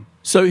hope I'm wrong.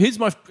 So here's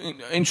my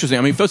interesting.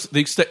 I mean, first the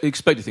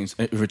expected things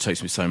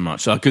irritates me so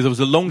much because there was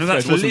a long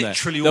thread, wasn't there?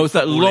 There was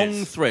that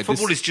long thread.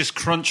 Football is just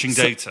crunching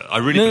data. I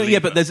really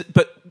believe that.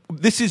 But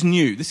this is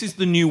new. This is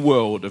the new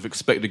world of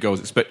expected goals,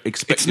 expected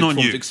it's not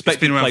forms, new. Expected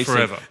it's been around placing.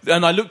 forever.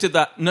 And I looked at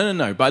that.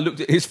 No. But I looked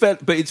at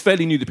it's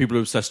fairly new that people are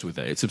obsessed with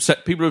it.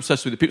 People are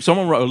obsessed with it.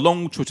 Someone wrote a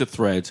long Twitter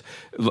thread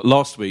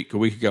last week, a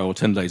week ago, or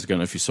 10 days ago. I don't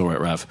know if you saw it,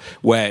 Rav,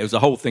 where it was a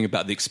whole thing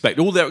about the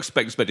all their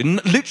expected.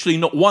 Literally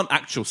not one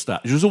actual stat.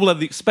 It was all of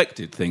the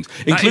expected things,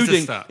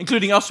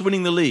 including us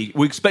winning the league.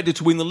 We expected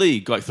to win the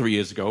league like 3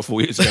 years ago or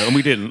 4 years ago, and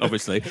we didn't,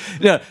 obviously.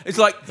 It's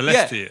like the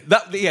Leicester year.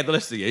 The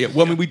Leicester year. Yeah.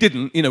 Well, I mean, we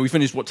didn't. We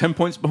finished 10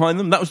 points behind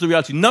them. That was the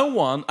reality. No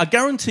one, I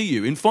guarantee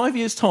you, in 5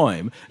 years'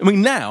 time. I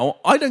mean, now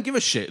I don't give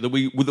a shit that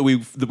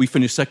we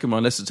finished second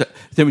behind Leicester,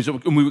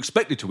 and we were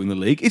expected to win the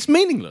league. It's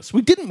meaningless.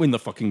 We didn't win the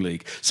fucking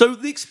league. So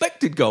the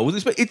expected goal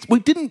was we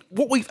didn't.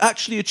 What we've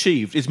actually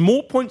achieved is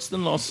more points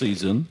than last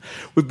season.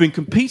 We've been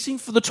competing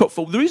for the top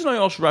 4. The reason I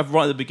asked Rav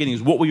right at the beginning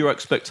is what were your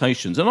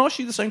expectations, and I asked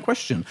you the same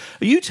question.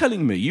 Are you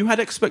telling me you had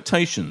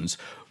expectations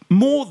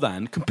more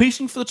than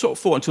competing for the top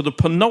 4 until the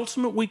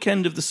penultimate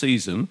weekend of the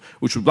season,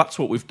 that's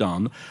what we've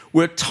done?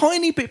 We're a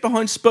tiny bit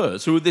behind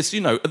Spurs, who are this,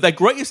 their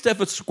greatest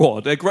ever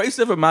squad, their greatest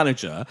ever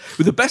manager,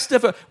 with the best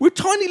ever. We're a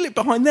tiny bit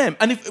behind them.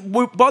 And if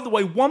we're, by the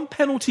way, one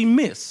penalty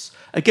miss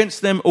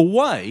against them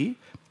away,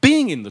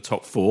 being in the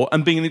top 4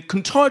 and being in the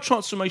entire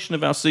transformation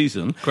of our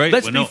season. Great,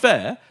 let's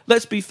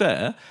be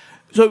fair.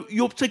 So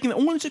you're taking that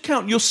all into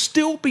account. You're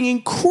still being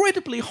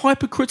incredibly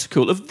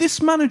hypercritical of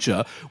this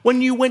manager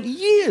when you went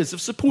years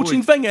of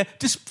supporting Wenger,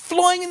 just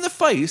flying in the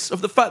face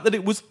of the fact that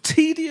it was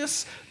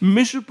tedious,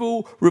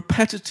 miserable,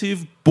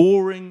 repetitive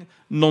boring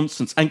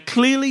nonsense and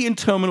clearly in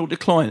terminal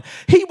decline.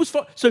 He was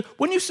so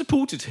when you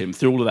supported him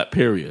through all of that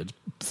period,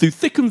 through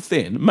thick and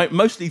thin,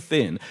 mostly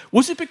thin,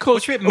 was it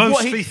because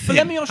mostly thin?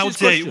 Let me ask How you this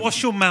dare question. you?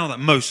 What's your mouth that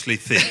mostly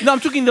thin? No,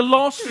 I'm talking the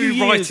last few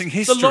years. Writing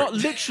history.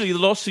 Literally the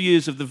last few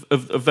years of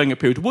the Wenger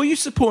period. Were you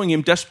supporting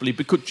him desperately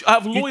because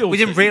out of loyalty? We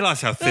didn't realise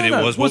how thin it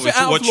was. What we're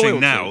watching loyalty?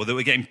 now, that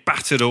we're getting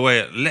battered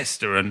away at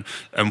Leicester and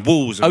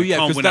Wolves. And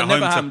because that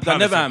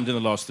never happened in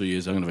the last 3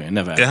 years. It never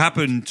happened. It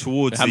happened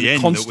towards the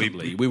end.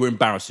 Constantly. We were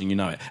embarrassing, you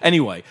know it.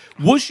 Anyway,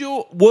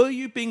 were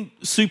you being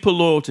super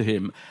loyal to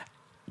him?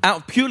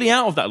 Purely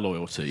out of that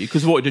loyalty,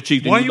 because of what he'd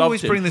achieved. Why are you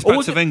always bringing this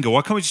back to Wenger?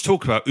 Why can't we just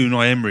talk about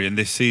Unai Emery in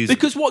this season?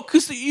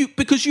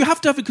 Because you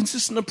have to have a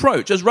consistent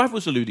approach, as Rav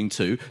was alluding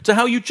to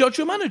how you judge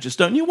your managers,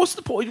 don't you? What's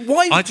the point?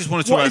 Why? I just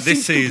want to talk about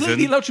this season.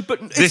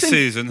 This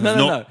season has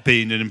not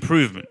been an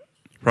improvement,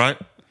 right?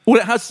 Well,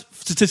 it has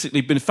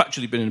statistically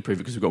factually been an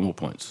improvement because we've got more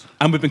points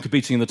and we've been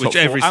competing in the top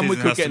four and we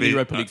could get in the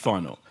Europa League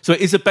final. So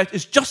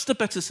it's just a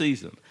better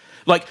season.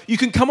 Like, you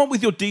can come up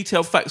with your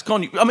detailed facts,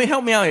 can't you? I mean,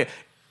 help me out here.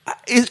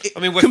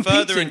 We're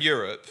further in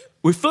Europe.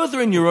 We're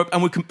further in Europe,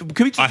 and we're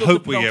competing. I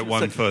hope we get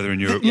one further in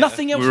Europe.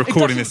 Nothing else. We're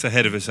recording this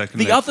ahead of a second.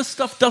 The other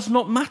stuff does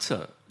not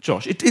matter,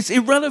 Josh. It's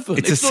irrelevant.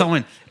 It's a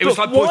sign. It was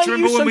like, do you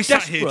remember when we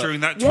sat here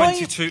during that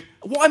 22?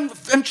 I'm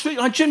intrigued.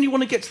 I genuinely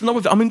want to get to the number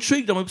of it. I'm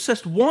intrigued. I'm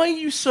obsessed. Why are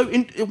you so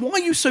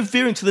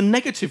veering to the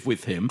negative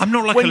with him? I'm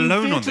not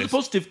alone on this. The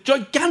positive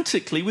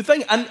gigantically with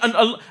Wenger,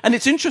 and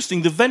it's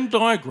interesting. The Venn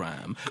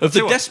diagram of the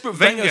desperate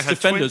Wenger's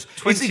defenders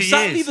is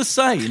exactly the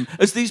same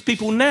as these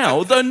people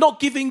now. They're not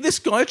giving this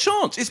guy a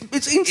chance.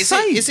 It's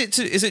insane.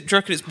 Do you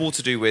reckon it's more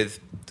to do with?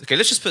 Okay,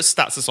 let's just put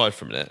stats aside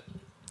for a minute,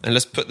 and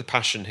let's put the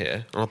passion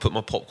here, and I'll put my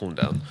popcorn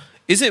down.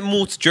 Do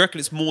you reckon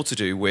it's more to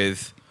do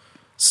with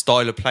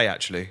style of play?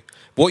 Actually,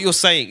 what you're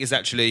saying is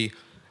actually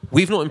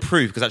we've not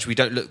improved because actually we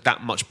don't look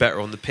that much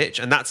better on the pitch,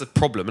 and that's a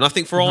problem. And I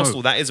think for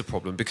Arsenal that is a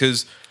problem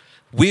because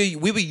we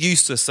were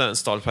used to a certain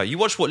style of play. You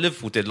watch what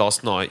Liverpool did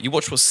last night. You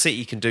watch what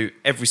City can do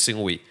every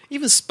single week.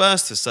 Even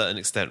Spurs to a certain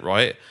extent,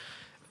 right?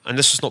 And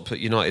let's just not put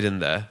United in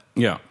there.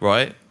 Yeah.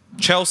 Right?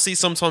 Chelsea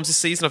sometimes this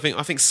season, I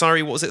think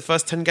Sarri, what was it, the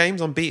first 10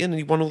 games unbeaten and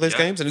he won all those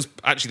games? And it was,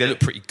 actually, they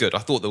looked pretty good. I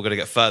thought they were going to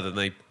get further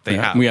than they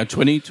have. We had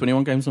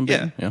 21 games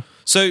unbeaten. Yeah.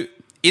 So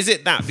is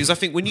it that? Because I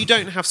think when you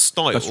don't have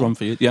style... Best run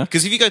for you, yeah.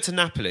 Because if you go to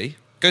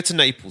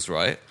Naples,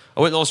 right?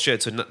 I went last year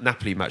to a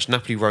Napoli match,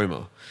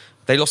 Napoli-Roma.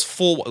 They lost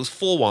 4-1. It was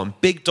 4-1.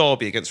 Big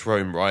derby against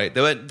Rome, right?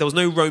 There was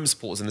no Rome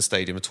supporters in the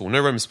stadium at all. No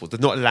Rome supporters.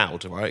 They're not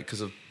allowed, right? Because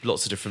of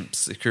lots of different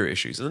security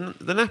issues. And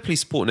the Napoli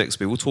support next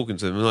to me, we're talking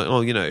to them. And like,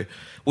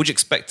 what'd you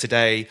expect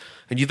today?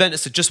 And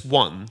Juventus had just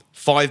won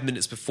 5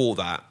 minutes before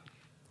that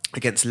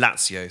against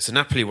Lazio. So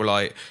Napoli were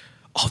like,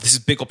 this is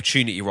a big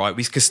opportunity, right?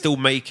 We can still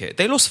make it.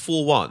 They lost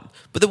 4-1,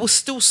 but they were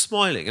still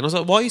smiling. And I was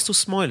like, why are you still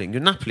smiling?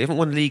 You're Napoli. You haven't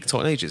won the league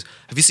title in ages.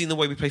 Have you seen the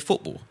way we play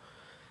football?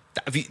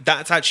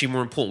 That's actually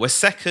more important. We're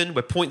second,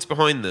 we're points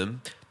behind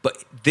them,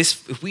 but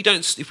if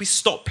we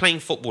stop playing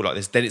football like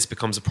this, then it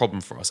becomes a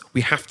problem for us.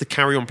 We have to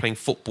carry on playing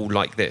football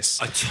like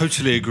this. I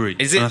totally agree.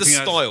 Is it the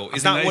style?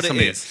 Is that what it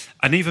is?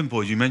 And even,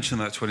 boys, you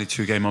mentioned that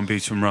 22-game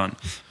unbeaten run,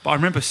 but I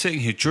remember sitting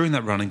here during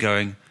that run and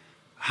going,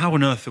 how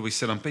on earth are we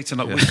still unbeaten?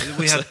 Like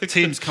we had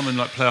teams come and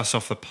play us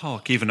off the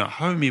park, even at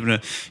home.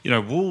 Even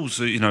Wolves,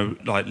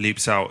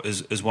 leaps out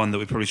as one that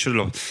we probably should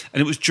have lost.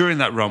 And it was during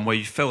that run where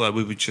you felt like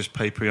we were just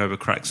papering over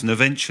cracks. And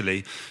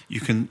eventually, you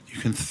can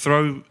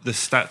throw the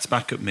stats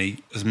back at me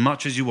as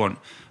much as you want,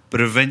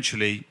 but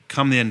eventually,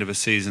 come the end of a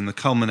season, the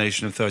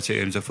culmination of 38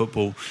 games of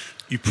football,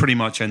 you pretty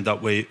much end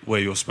up where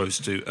you're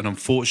supposed to. And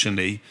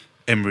unfortunately,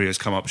 Emery has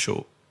come up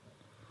short.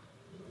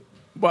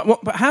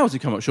 But how has he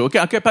come up short?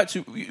 I'll get back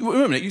to... Wait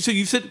a minute. So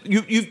you've said...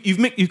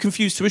 You've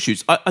confused two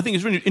issues. I think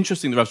it's really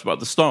interesting, the rest about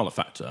the style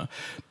factor.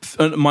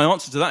 And my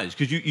answer to that is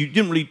because you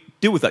didn't really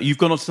deal with that. You've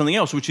gone on to something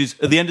else, which is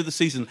at the end of the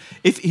season,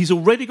 if he's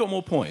already got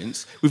more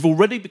points, we've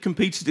already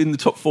competed in the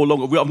top four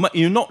longer.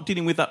 You're not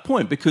dealing with that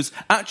point because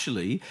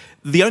actually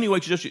the only way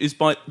to judge it is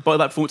by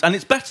that performance, and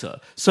it's better.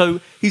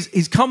 So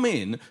he's come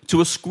in to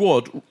a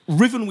squad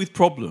riven with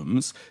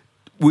problems,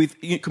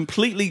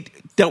 completely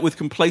dealt with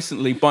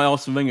complacently by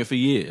Arsene Wenger for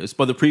years,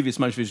 by the previous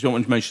manager, who don't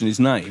want to mention his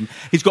name.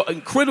 He's got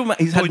incredible...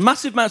 He's had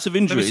massive amounts of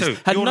injuries,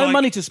 had no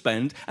money to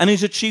spend, and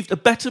he's achieved a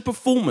better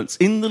performance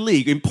in the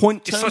league in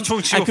point terms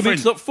and coming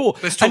to top four.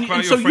 Let's talk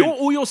about your friend.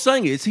 All you're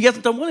saying is he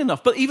hasn't done well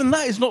enough, but even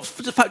that is not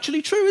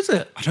factually true, is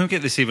it? I don't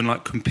get this even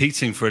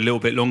competing for a little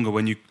bit longer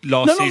when you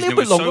season it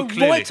was longer, so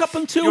clearly... right up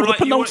until the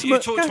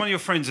penultimate... You talk to one of your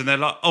friends and they're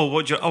like,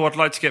 I'd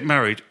like to get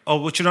married. Oh,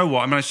 well, do you know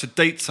what? I managed to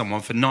date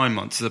someone for 9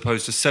 months as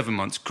opposed to 7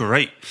 months.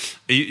 Great.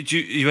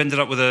 You ended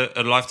up with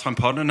a lifetime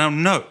partner? Now,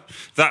 no,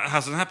 that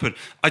hasn't happened.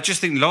 I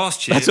just think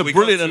last year... That's a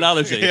brilliant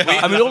analogy. Yeah.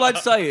 I mean, all I'd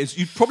say is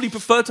you'd probably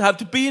prefer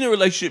to be in a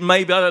relationship,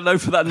 maybe, I don't know,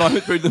 for that 9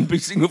 month period than be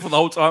single for the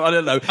whole time. I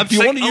don't know. If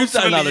you want to use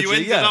that analogy, you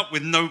ended up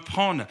with no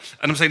partner.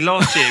 And I'm saying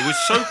last year it was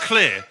so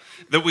clear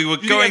that we were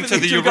going to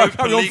the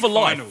Europa League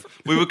final.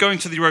 We were going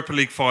to the Europa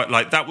League final.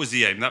 Like, that was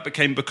the aim. That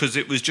became because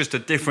it was just a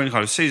different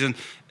kind of season.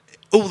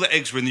 all the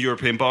eggs were in the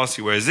European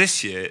basket, whereas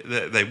this year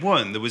they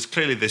weren't. There was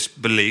clearly this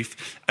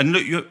belief. And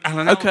look,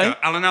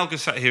 Alan Alga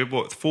sat here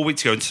 4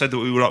 weeks ago and said that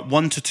we were like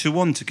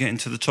 1-2 to get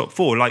into the top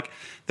 4. Like,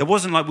 there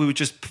wasn't like we were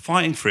just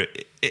fighting for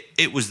it.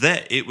 It was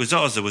there. It was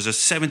ours. There was a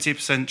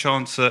 70%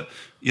 chance that,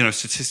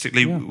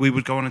 statistically we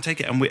would go on and take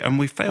it, and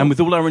we failed. And with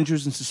all our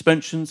injuries and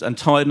suspensions and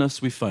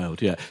tiredness, we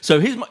failed. Yeah.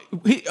 So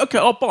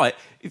I'll buy it.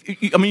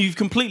 You've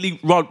completely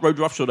rode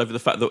roughshod over the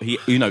fact that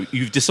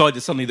you've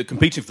decided suddenly that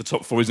competing for the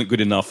top 4 isn't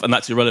good enough, and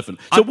that's irrelevant.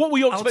 So what were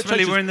your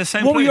expectations? We're in the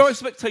same what place. were your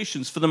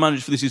expectations for the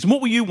manager for this season?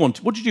 What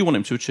did you want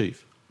him to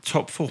achieve?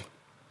 Top 4.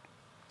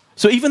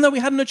 So even though we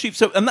hadn't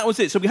achieved, and that was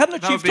it. So we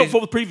hadn't achieved top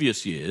 4 the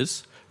previous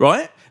years,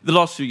 right? The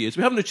last few years,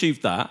 we haven't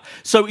achieved that.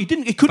 So he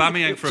couldn't. Let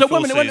me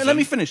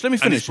finish.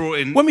 And he's brought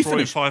in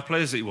 5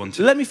 players that he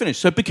wanted. Let me finish.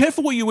 So be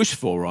careful what you wish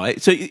for, right?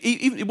 So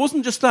it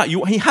wasn't just that.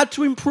 He had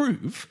to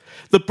improve.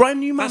 The brand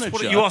new manager.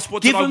 That's what you asked.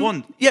 What did I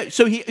want? Yeah.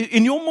 So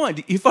in your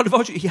mind, if I'd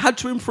advise you, he had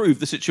to improve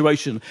the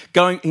situation.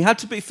 He had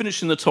to be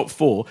finishing the top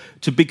 4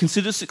 to be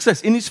considered a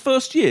success in his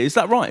first year. Is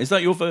that right? Is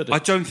that your verdict? I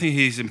don't think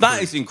he's improved.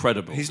 That is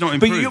incredible. He's not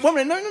improved. But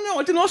no.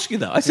 I didn't ask you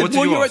that. I said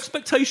what your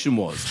expectation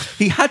was.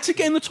 He had to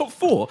get in the top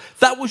 4.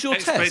 That was your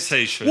test.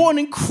 What an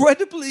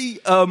incredibly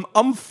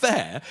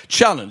unfair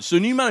challenge to a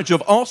new manager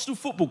of Arsenal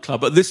Football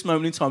Club at this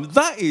moment in time.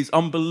 That is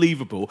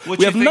unbelievable.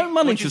 We have no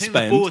money to spend.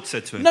 What do you think the board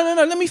said to him?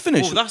 No. Let me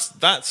finish. Well,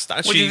 that's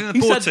actually. What do you think the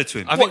board said to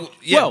him? I think.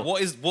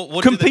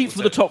 What compete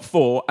for the top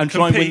 4 and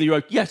try and win the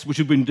Euro. Yes, which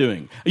you've been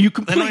doing.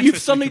 You've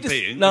suddenly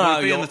competing. No,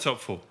 you're in the top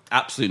 4.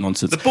 Absolute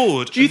nonsense. The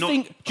board. Do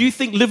you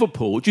think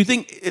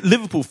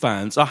Liverpool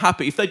fans are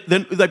happy if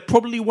they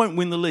probably won't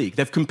win the league?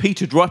 They've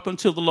competed right up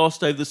until the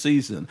last day of the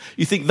season.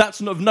 You think that's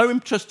of no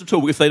interest at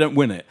all if they don't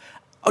win it?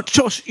 Oh,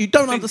 Josh, you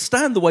don't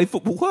understand the way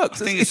football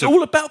works. It's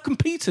all about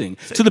competing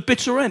to the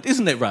bitter end,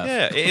 isn't it, Rav?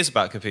 Yeah, it is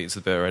about competing to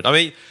the bitter end. I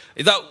mean,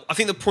 I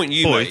think the point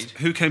you made...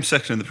 Who came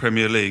second in the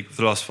Premier League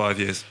for the last 5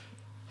 years?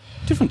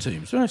 Different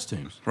teams, various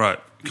teams. Right,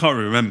 can't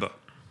really remember.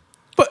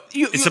 But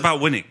it's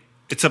about winning.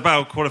 It's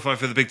about qualifying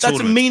for the big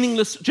tournament. That's a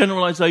meaningless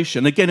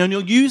generalisation. Again, and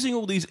you're using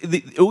all these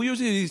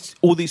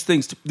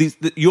things,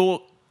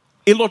 your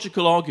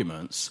illogical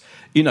arguments.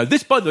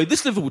 By the way,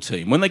 this Liverpool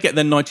team, when they get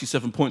their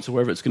 97 points or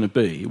wherever it's going to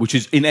be, which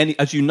is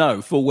as you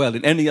know full well,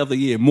 in any other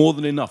year, more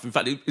than enough. In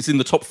fact, it's in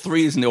the top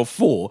 3, isn't it, or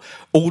 4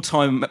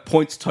 all-time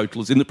points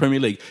totals in the Premier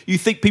League. You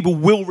think people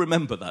will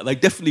remember that? They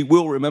definitely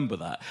will remember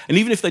that. And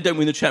even if they don't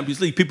win the Champions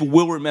League, people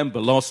will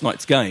remember last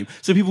night's game.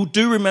 So people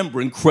do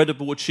remember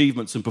incredible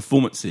achievements and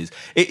performances.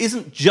 It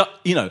isn't just,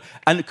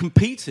 and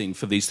competing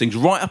for these things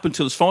right up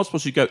until as far as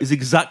possible you go is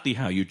exactly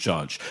how you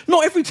judge.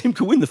 Not every team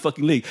can win the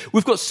fucking league.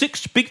 We've got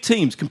 6 big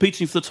teams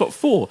competing for the top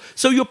 4.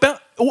 So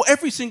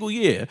every single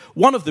year,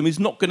 one of them is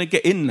not going to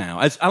get in now.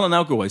 As Alan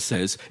Alga always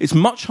says, it's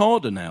much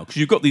harder now because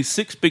you've got these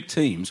 6 big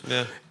teams.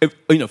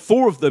 Yeah.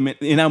 4 of them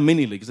in our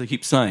mini league, as they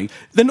keep saying,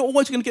 they're not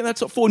always going to get in that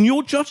top 4. And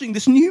you're judging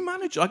this new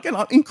manager. Again,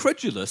 I'm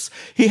incredulous.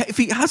 If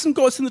he hasn't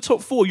got us in the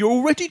top 4, you're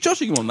already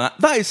judging him on that.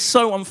 That is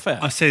so unfair.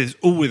 I say this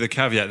all with a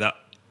caveat that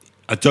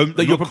I don't...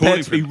 That you're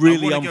prepared to be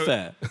really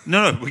unfair.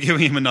 No, we're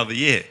giving him another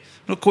year.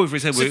 I'm not calling for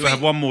his head. We'll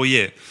have one more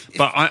year.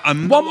 But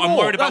I'm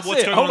worried about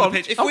what's going on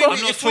the pitch. I'm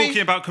not talking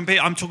about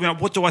competing. I'm talking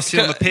about what do I see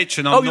on the pitch,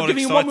 and I'm not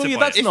excited by it. One more year.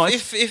 That's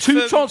nice.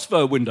 2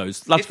 transfer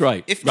windows. That's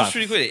great. Just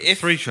really quickly,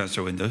 3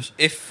 transfer windows.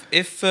 If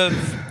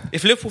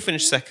Liverpool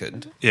finish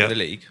second in the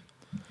league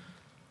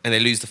and they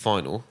lose the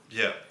final,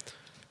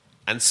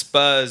 and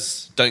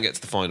Spurs don't get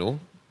to the final,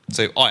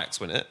 so Ajax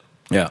win it.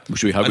 Yeah,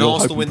 which we hope. And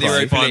Arsenal win the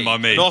Europa League.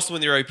 And Arsenal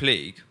win the Europa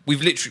League.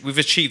 We've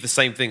achieved the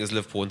same thing as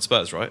Liverpool and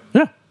Spurs, right?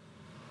 Yeah.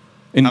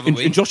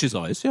 In Josh's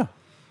eyes, yeah.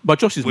 By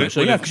Josh's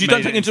measure, yeah. Because you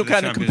don't take into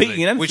account them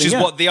competing in anything. Which is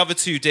what the other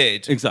 2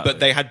 did. Exactly.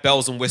 But they had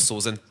bells and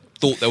whistles and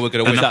thought they were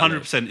going to win. And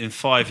 100% in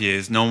 5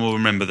 years, no one will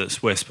remember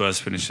that's where Spurs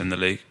finished in the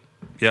league.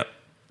 Yeah.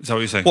 Is that what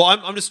you're saying? Well,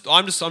 I'm just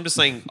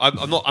saying.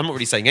 I'm not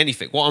really saying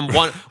anything. I'm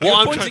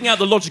pointing out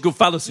the logical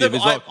fallacy of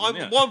his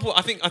argument.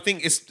 I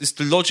think it's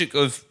the logic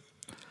of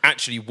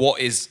actually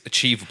what is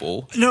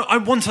achievable. No, I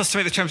want us to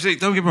make the Champions League.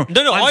 Don't get me wrong.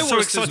 No, I'm I so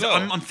want excited. As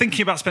well. I'm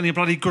thinking about spending a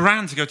bloody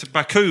grand to go to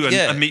Baku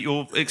and meet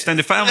your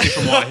extended family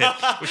from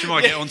Whitehead, which we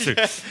might get onto.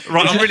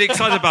 Right, I'm really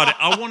excited about it.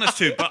 I want us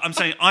to, but I'm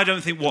saying I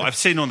don't think what I've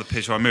seen on the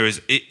pitch, Ramiro,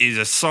 is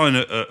a sign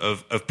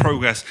of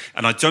progress,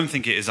 and I don't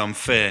think it is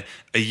unfair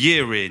a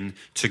year in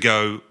to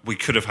go, we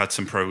could have had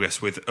some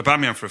progress with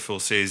Aubameyang for a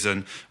full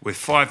season, with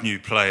 5 new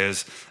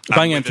players,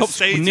 Aubameyang top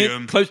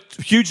stadium,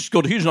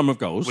 scored a huge number of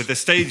goals, with a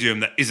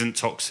stadium that isn't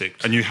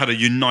toxic, and you had a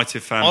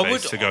united fan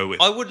base to go with.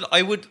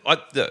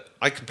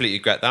 I completely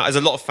get that. As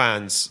a lot of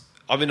fans,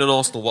 I'm in an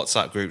Arsenal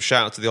WhatsApp group.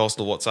 Shout out to the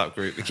Arsenal WhatsApp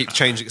group. We keep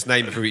changing its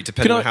name every week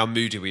depending on how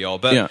moody we are.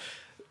 But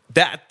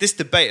this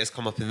debate has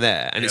come up in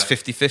there, and it's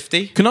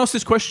 50-50. Can I ask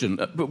this question?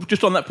 But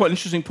just on that point,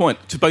 interesting point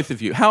to both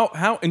of you.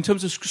 How in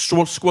terms of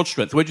squad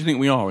strength, where do you think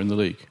we are in the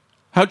league?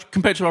 How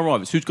compared to our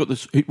rivals? Who's got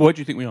this? Where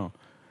do you think we are?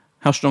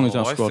 How strong is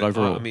our squad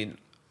overall?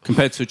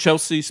 Compared to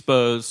Chelsea,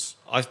 Spurs,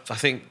 I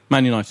think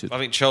Man United. I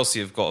think Chelsea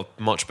have got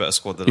a much better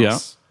squad than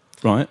us.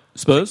 Right.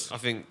 Spurs? I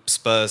think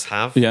Spurs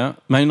have. Yeah.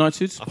 Man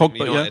United? I think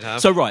United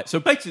have. So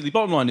basically, the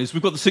bottom line is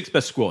we've got the 6th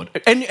best squad.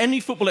 Any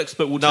football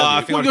expert will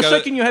tell you. Well, you're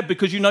shaking your head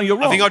because you know you're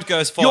wrong. I think I'd go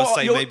as far as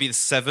say maybe the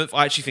 7th.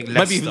 I actually think Leicester.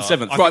 Maybe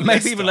even 7th. Right,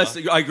 maybe even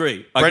Leicester. I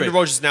agree. Brendan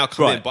Rodgers now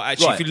come in, but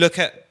actually if you look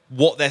at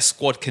what their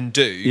squad can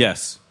do...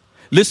 Yes.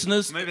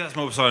 Listeners... Maybe that's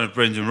more of a sign of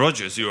Brendan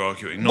Rodgers you're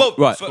arguing, not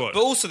the squad. But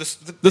also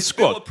the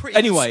squad.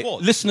 Anyway,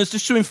 listeners,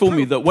 just to inform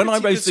you that when I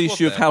raised the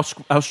issue of how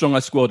strong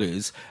our squad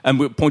is, and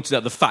we pointed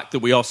out the fact that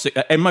we are...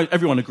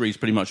 everyone agrees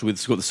pretty much we've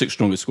got the 6th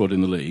strongest squad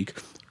in the league.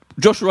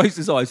 Josh raised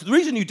his eyes. The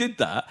reason you did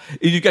that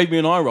is you gave me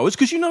an eye roll. It's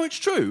because you know it's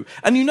true.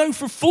 And you know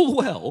for full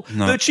well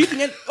that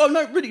achieving... Oh,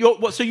 no, really?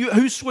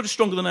 Whose squad is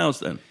stronger than ours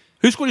then?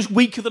 Whose squad is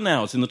weaker than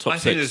ours in the top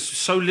 6? I think there's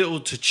so little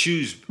to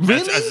choose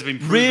really? as has been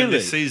proven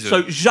this season.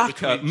 So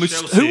Xhaka,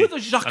 who are the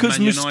Xhakas,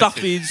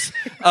 Mustafis,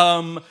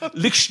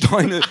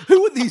 Lichtsteiner?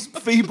 Who are these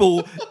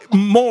feeble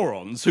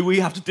morons who we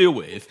have to deal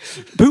with?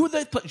 Who are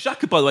they?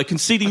 Xhaka, by the way,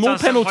 conceding more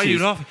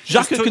penalties.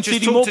 Xhaka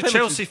conceding more penalties.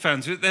 Chelsea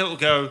fans, they'll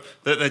go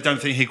that they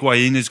don't think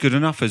Higuain is good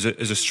enough as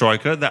a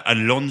striker. That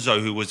Alonso,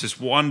 who was this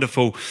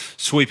wonderful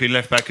sweeping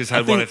left back, has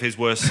had one of his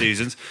worst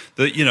seasons.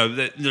 That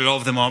that a lot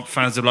of them aren't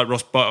fans of like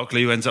Ross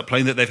Barkley, who ends up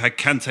playing. That they've had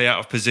Kante out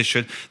of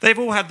position. They've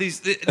all had these.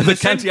 The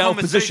Kante out of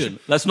position.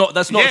 That's not.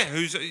 Yeah,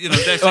 who's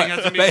they're saying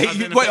hasn't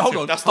been. Wait, hold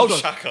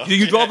on.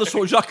 You'd rather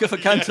swap Xhaka for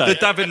Kante? The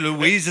David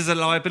Luiz is a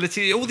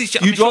liability. All these.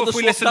 You'd rather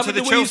swap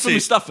David Luiz for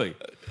Mustafi?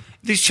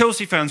 These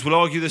Chelsea fans will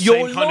argue the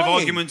same kind of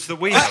arguments that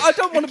we have. I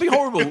don't want to be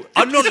horrible.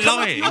 I'm not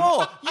lying. You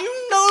are.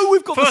 You know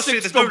we've got Firstly, the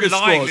 6th there's no strongest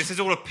lying. squad. This is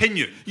all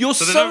opinion.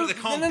 They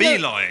can't be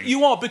lying.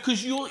 You are,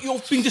 because you're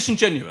being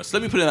disingenuous.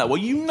 Let me put it that way.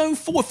 You know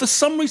for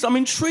some reason, I'm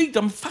intrigued,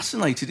 I'm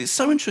fascinated. It's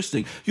so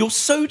interesting. You're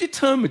so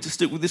determined to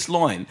stick with this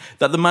line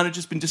that the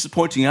manager's been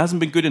disappointing, hasn't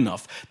been good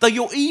enough, that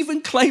you're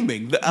even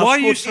claiming that our Why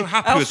squad, are you so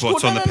happy with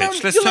what's on the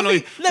pitch? Let's tell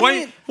you.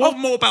 What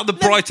more about the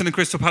Brighton and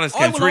Crystal Palace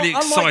games really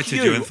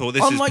excited you and thought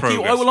this is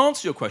progress? I will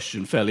answer your question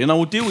fairly, and I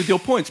will deal with your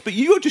points, but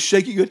you are just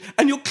shaking your head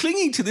and you're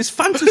clinging to this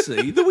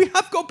fantasy that we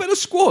have got a better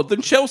squad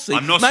than Chelsea.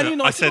 I'm not. Man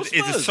United, I said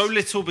there's so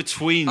little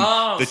between.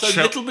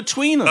 Little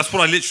between us. That's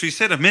what I literally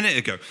said a minute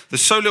ago.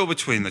 There's so little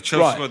between the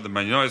Chelsea squad, the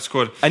Man United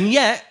squad, and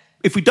yet.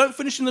 If we don't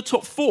finish in the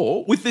top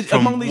 4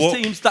 among these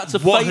teams, that's a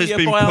failure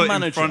by our manager. What has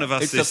been put in front of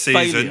us this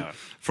season,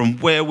 from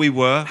where we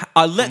were,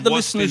 I let the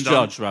listeners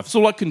judge, Raf. That's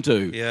all I can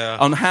do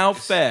on how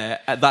fair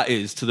that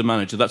is to the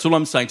manager. That's all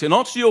I'm saying. To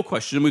answer your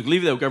question, and we can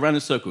leave it there, we'll go around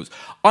in circles.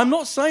 I'm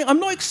not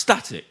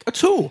ecstatic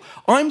at all.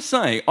 I'm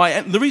saying,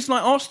 the reason I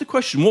asked the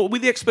question, what were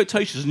the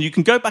expectations, and you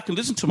can go back and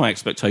listen to my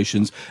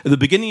expectations at the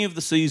beginning of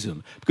the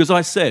season, because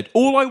I said,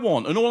 all I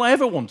want, and all I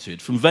ever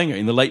wanted from Wenger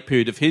in the late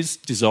period of his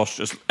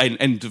disastrous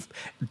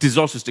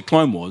decline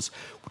was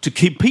to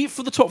compete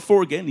for the top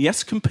 4 again.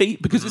 Yes,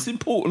 compete, because it's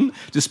important,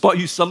 despite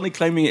you suddenly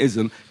claiming it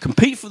isn't.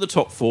 Compete for the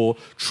top 4,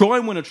 try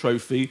and win a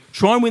trophy,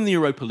 try and win the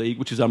Europa League,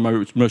 which is our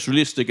most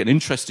realistic and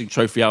interesting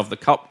trophy out of the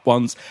cup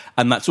ones,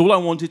 and that's all I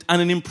wanted.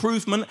 And an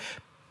improvement,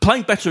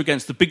 playing better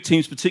against the big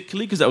teams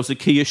particularly, because that was the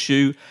key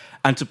issue,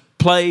 and to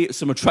play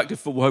some attractive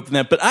football hoping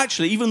there. But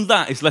actually, even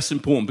that is less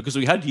important, because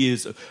we had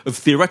years of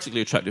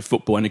theoretically attractive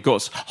football and it got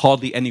us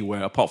hardly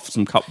anywhere apart from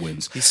some cup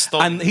wins.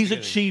 He's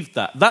achieved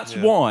that. That's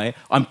why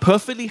I'm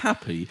perfectly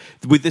happy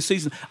with this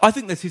season. I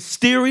think there's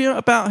hysteria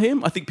about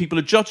him. I think people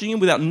are judging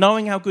him without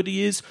knowing how good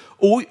he is.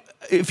 Or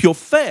if you're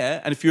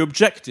fair and if you're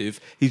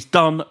objective, he's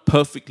done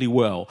perfectly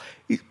well.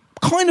 He's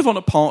kind of on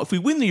a par. If we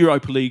win the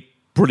Europa League,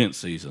 brilliant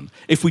season.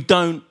 If we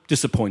don't,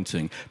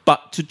 disappointing.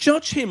 But to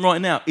judge him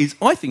right now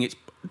I think it's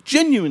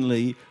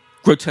genuinely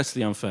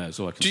grotesquely unfair, is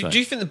all I can say. Do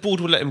you think the board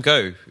will let him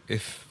go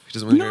if he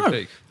doesn't win the Europa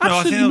League? No,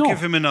 I think they'll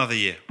give him another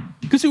year.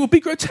 Because it would be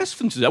grotesque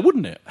for them to do that,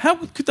 wouldn't it? How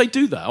could they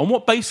do that? On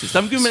what basis? They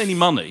haven't given him any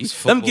money.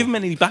 They haven't given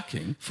him any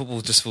backing. Football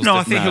just feels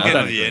I think he'll get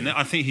another year. And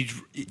I think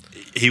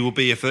he will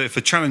be, if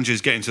the challenge is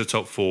getting to the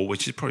top 4,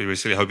 which is probably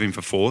really hoping for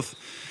 4th,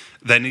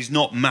 then he's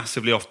not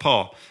massively off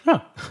par.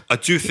 Huh. I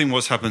do think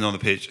what's happened on the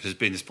pitch has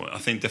been disappointing. I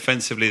think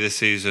defensively this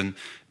season,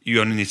 you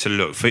only need to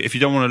look. If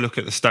you don't want to look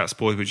at the stats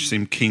board, which you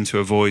seem keen to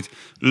avoid,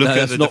 look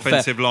at the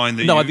defensive line.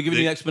 I've been giving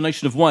you an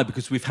explanation of why,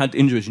 because we've had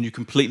injuries and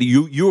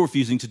you're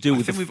refusing to deal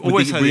with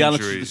the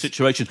reality of the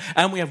situation.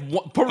 And we have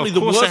probably the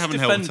worst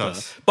defender.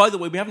 By the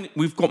way,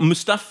 we've got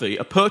Mustafi,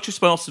 a purchase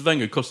by Arsene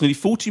Wenger, cost nearly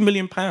 £40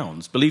 million,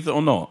 believe it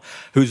or not,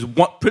 who's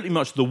pretty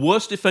much the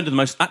worst defender, the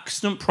most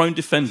accident-prone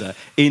defender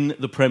in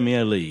the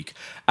Premier League.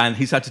 And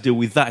he's had to deal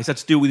with that. He's had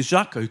to deal with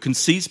Xhaka, who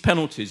concedes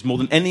penalties more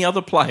than any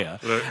other player.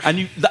 Look.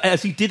 And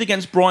as he did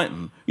against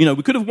Brighton,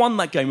 we could have won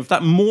that game if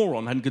that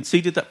moron hadn't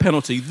conceded that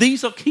penalty.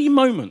 These are key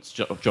moments,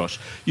 Josh.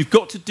 You've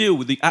got to deal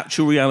with the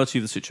actual reality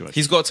of the situation.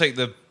 He's got to take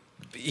the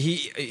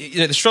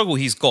struggle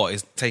he's got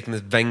is taking the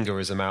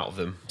Wengerism out of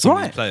them. Some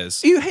of these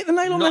players. You hit the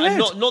nail on the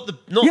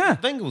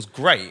head. Wenger was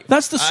great.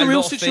 That's the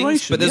surreal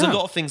situation. But there's a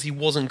lot of things he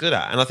wasn't good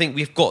at, and I think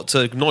we've got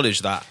to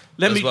acknowledge that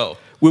as well.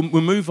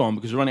 We'll move on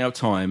because we're running out of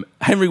time.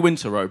 Henry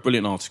Winter wrote a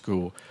brilliant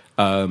article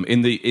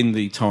in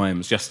the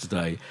Times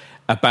yesterday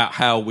about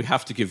how we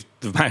have to give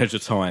the manager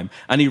time.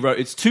 And he wrote,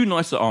 "It's too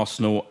nice at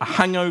Arsenal, a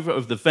hangover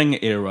of the Wenger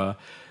era,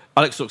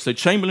 Alex Stock said,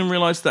 Chamberlain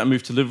realised that and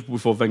moved to Liverpool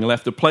before Wenger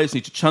left. The players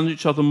need to challenge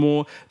each other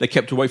more. They're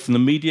kept away from the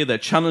media. They're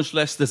challenged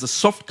less. There's a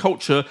soft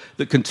culture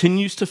that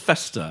continues to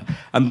fester.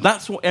 And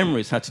that's what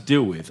Emery's had to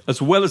deal with,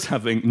 as well as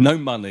having no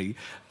money,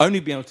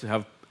 only being able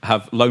to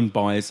have loan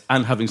buys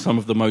and having some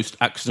of the most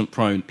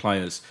accident-prone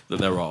players that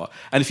there are.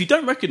 And if you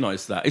don't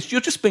recognise that, you're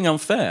just being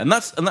unfair. And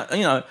that,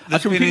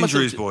 there's been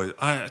injuries, boy.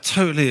 I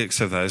totally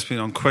accept that. It's been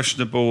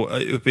unquestionable.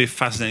 It would be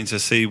fascinating to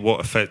see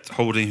what effect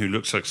Holding, who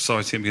looks exciting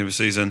at the beginning of the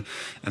season,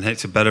 and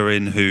Hector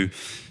Bellerin, who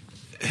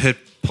had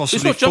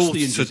possibly it's not just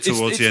the injuries.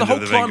 Towards the end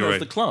of the Wenger of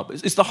the club.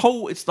 It's the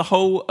whole. Rav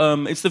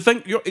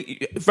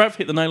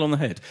hit the nail on the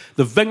head.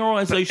 The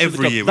Wengerisation of the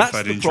club. Every year we've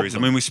had injuries.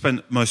 Problem. I mean, we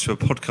spent most of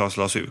our podcast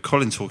last week with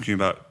Colin talking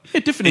about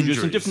different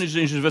injuries, and different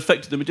injuries have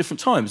affected them at different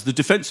times. The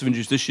defensive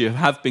injuries this year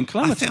have been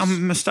calamitous.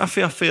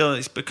 Mustafi, I feel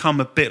it's become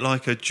a bit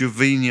like a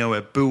Jovino,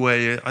 a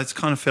Boué. I just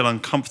kind of feel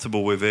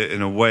uncomfortable with it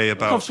in a way.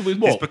 Uncomfortable with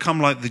what? It's become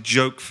like the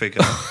joke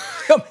figure.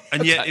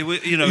 And yet,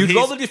 you'd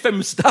rather defend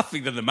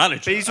Mustafi than the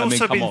manager. But he's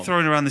also been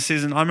thrown around the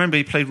season. I remember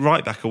he played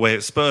right back away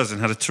at Spurs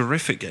and had a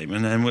terrific game.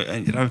 And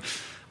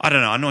I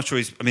don't know. I'm not sure.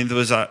 There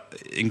was that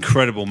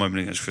incredible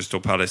moment against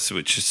Crystal Palace,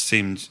 which just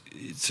seemed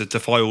to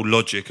defy all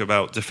logic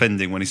about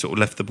defending when he sort of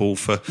left the ball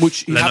for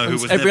Leno, who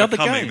was every never other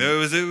coming. game.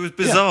 It was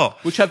bizarre.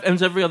 Which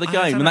happens every other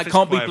game, and that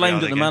can't be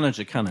blamed at the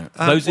manager, can it?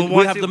 Why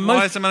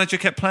has the manager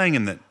kept playing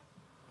him then?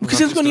 Because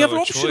he hasn't got any other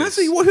option, has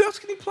he? Who else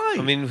can he play?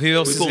 I mean, who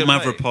else is going to play?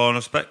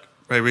 Mavropanos back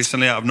very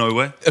recently out of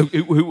nowhere.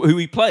 Who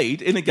he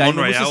played in a game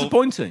that was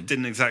disappointing.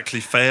 Didn't exactly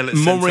fail at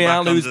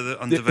Monreal,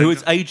 who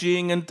is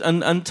ageing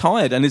and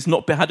tired and has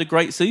not had a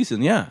great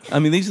season. Yeah, I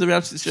mean, these are the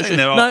realities.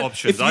 There are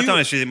options. I don't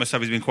actually think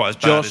Mustafi's been quite as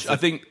bad. Josh, I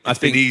think it's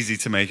been easy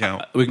to make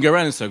out. We can go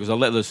around in circles. I'll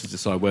let listeners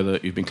decide whether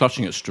you've been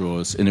clutching at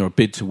straws in a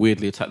bid to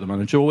weirdly attack the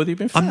manager or whether you've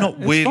been fair. I'm not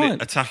weirdly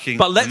attacking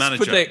the manager. But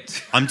let's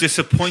predict. I'm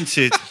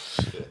disappointed.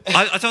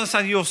 I don't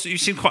understand. You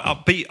seem quite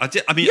upbeat.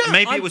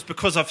 Maybe it was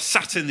because I've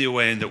sat in the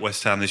away end at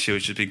West Ham this year,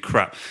 which has been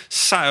crap.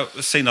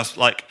 Seen us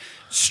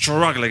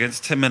struggle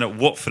against 10 men at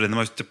Watford in the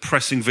most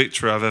depressing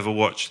victory I've ever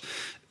watched.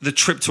 The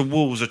trip to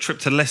Wolves, a trip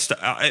to Leicester.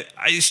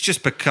 It's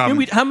just become.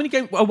 How many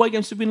away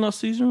games have been last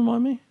season?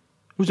 Remind me.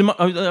 It was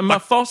a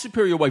far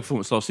superior away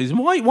performance last season.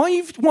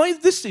 Why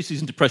this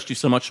season depressed you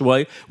so much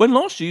away when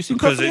last year you seemed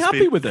perfectly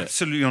happy with it?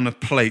 Absolutely on a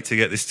plate to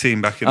get this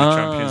team back in the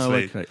Champions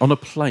League. Okay. On a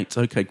plate,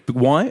 okay. But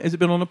why has it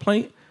been on a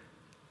plate?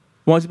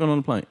 Why has it been on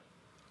a plate?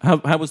 How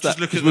was that?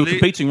 Because we were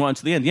competing right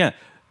until the end. Yeah,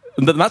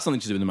 that's something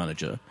to do with the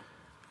manager.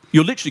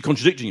 You're literally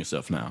contradicting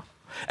yourself now.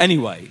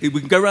 Anyway, we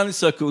can go around in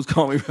circles,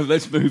 can't we?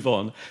 Let's move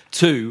on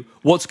to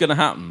what's going to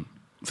happen.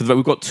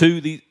 We've got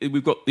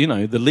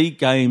the league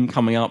game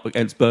coming up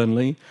against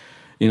Burnley.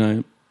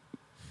 We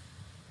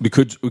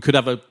could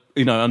have a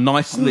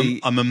nicely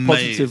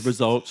positive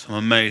result. I'm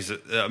amazed.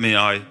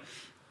 I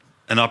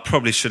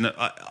probably shouldn't.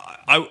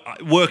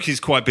 Work is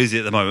quite busy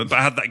at the moment, but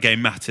had that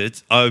game mattered,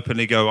 I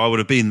openly go, I would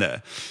have been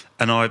there.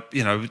 And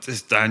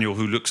there's Daniel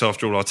who looks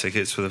after all our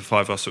tickets for the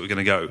 5 of us that we're going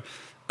to go.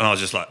 And I was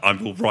just like, I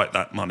will write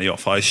that money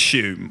off. I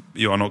assume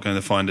you are not going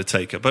to find a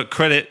taker. But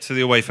credit to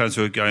the away fans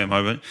who are going at the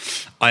moment.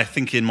 I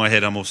think in my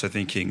head, I'm also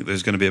thinking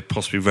there's going to be a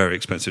possibly very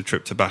expensive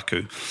trip to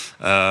Baku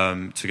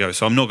to go.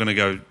 So I'm not going to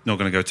go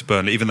to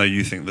Burnley, even though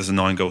you think there's a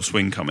 9-goal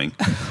swing coming.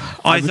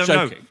 I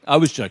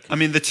was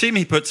joking. The team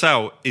he puts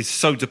out is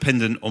so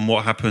dependent on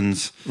what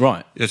happens.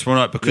 Right.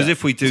 Tomorrow night. Because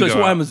if we do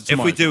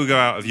go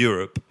out of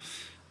Europe,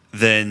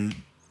 then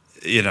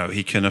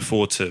he can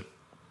afford to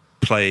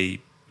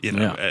play. You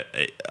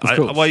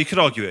could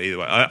argue it either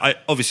way.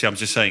 Obviously, I'm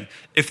just saying,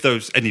 if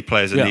any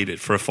players are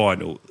needed for a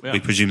final, we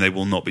presume they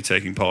will not be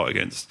taking part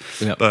against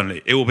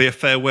Burnley. It will be a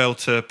farewell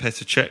to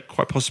Petr Cech,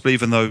 quite possibly,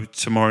 even though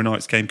tomorrow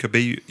night's game could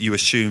be. You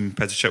assume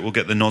Petr Cech will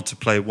get the nod to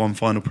play one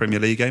final Premier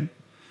League game?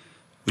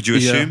 Would you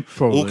assume?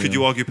 Probably, or could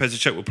you argue Petr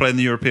Cech will play in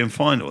the European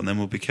final and then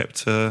will be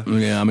kept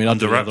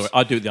under wraps?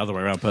 I'd do it the other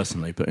way around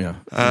personally, but yeah.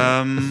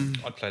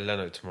 I'd play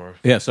Leno tomorrow.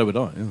 Yeah, so would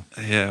I.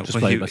 Yeah,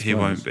 he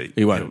won't be.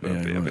 He won't.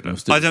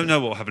 I don't know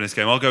what will happen in this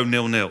game. I'll go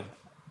 0-0.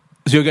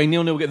 So you're going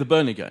 0-0 get the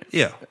Burnley game?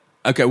 Yeah.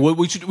 Okay, well,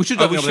 we should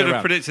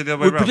have predicted the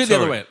other way around. Predicted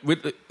the other way.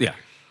 Yeah.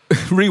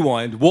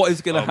 Rewind. What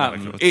is going to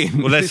happen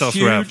in let's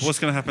ask Rav. What's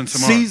going to happen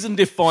tomorrow?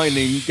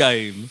 Season-defining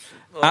game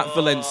at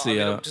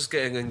Valencia. I'm just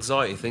getting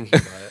anxiety thinking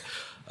about it.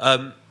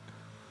 I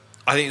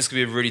think it's going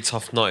to be a really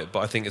tough night, but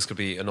I think it's going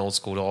to be an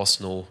old-school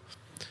Arsenal,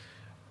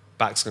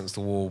 backs against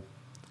the wall,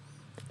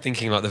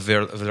 thinking like the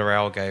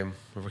Villarreal game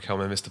where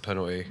Riquelme missed the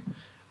penalty.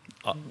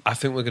 I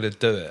think we're going to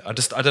do it. I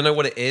don't know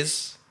what it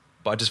is,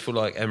 but I just feel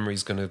like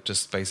Emery's going to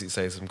just basically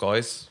say to some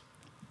guys,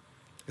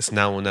 it's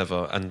now or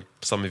never, and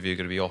some of you are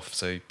going to be off,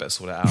 so you better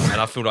sort it out.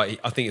 And I feel like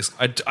I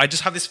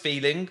just have this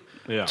feeling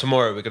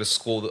tomorrow we're going to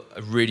score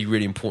a really,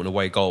 really important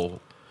away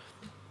goal.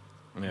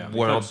 Yeah,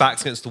 when our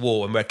backs against the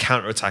wall and we're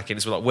counter-attacking,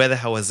 it's like, where the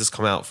hell has this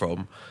come out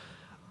from?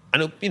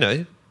 And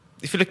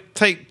if you look,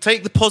 take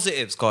the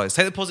positives, guys.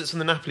 Take the positives from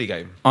the Napoli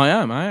game. I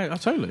am. I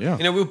totally. Yeah.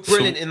 We were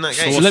brilliant in that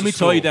game. So let me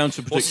tie you down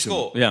to prediction. What's the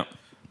score? Yeah.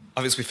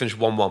 I think we finished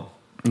 1-1.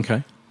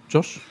 Okay,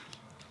 Josh.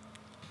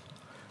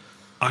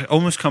 I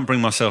almost can't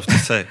bring myself to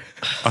say.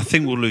 I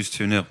think we'll lose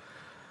 2-0.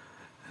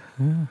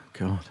 Oh,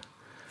 God.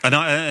 And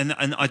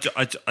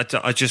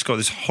I just got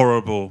this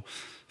horrible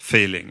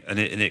feeling, and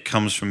it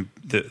comes from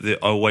the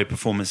away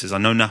performances. I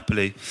know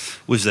Napoli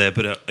was there,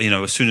 but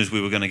as soon as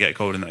we were going to get a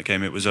goal in that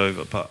game, it was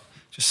over. But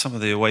just some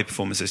of the away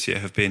performances this year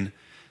have been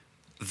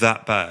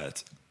that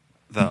bad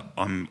that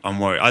I'm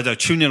worried. I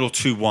don't know, 2-0 or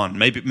 2-1.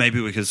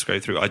 Maybe we could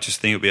scrape through. I just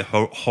think it'll be a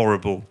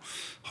horrible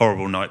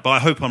night. But I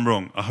hope I'm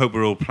wrong. I hope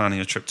we're all planning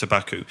a trip to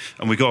Baku,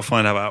 and we've got to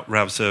find out about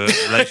Rav's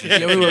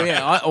relationship.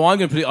 I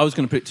was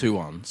going to put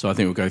 2-1, so I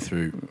think we'll go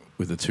through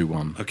with a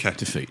 2-1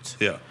 defeat.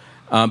 Yeah.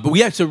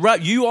 So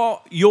Rav,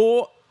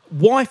 your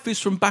wife is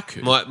from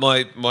Baku.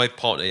 My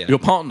partner, yeah. Your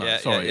partner,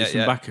 is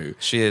from Baku.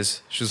 She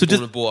is. She was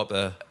born and brought up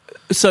there.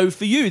 So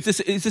for you, is this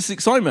an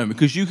exciting moment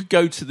because you could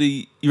go to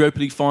the Europa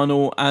League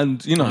final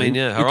and it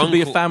could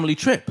be a family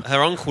trip.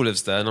 Her uncle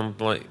lives there, and I'm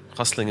like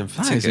hustling him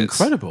for tickets. That is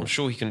incredible. I'm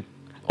sure he can.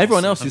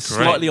 Everyone else is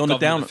slightly on the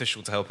down.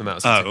 Official to help him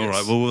out. All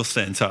right. Well, we'll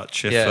stay in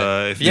touch.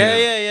 Yeah.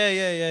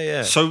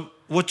 So,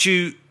 what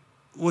you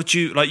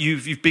like?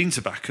 You've been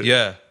to Baku.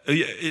 Yeah.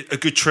 A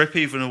good trip,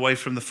 even away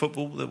from the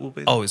football that will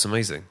be there? Oh, it's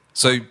amazing.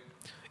 So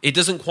it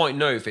doesn't quite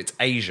know if it's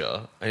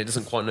Asia, and it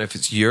doesn't quite know if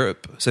it's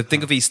Europe. So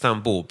think of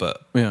Istanbul,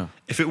 but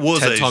if it was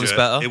 10 Asia, times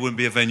better. It wouldn't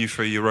be a venue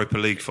for a Europa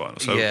League final.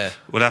 So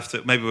we'll have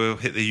to. Maybe we'll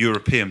hit the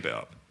European bit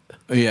up.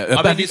 Yeah,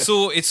 I mean, it's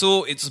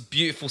a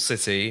beautiful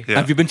city. Yeah.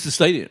 Have you been to the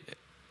stadium?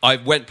 I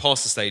went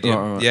past the stadium.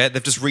 Right. Yeah,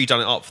 they've just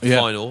redone it up for the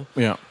final.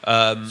 Yeah.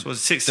 So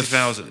it's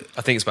 60,000.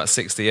 I think it's about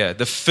 60. Yeah.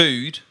 The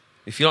food.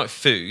 If you like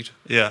food,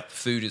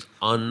 food is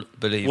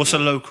unbelievable. What's a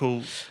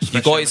local?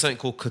 You got something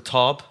called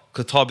katab.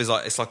 Katab is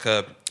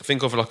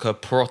think of like a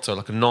paratha,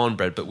 like a naan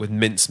bread, but with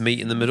minced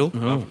meat in the middle.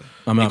 Oh.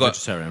 I'm not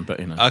vegetarian,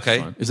 but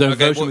Okay. Is there a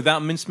version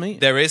without minced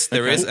meat? There is,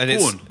 and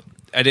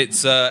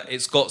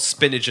it's got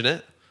spinach in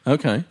it.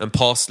 Okay. And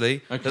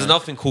parsley. Okay. There's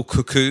another thing called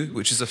kuku,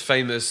 which is a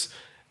famous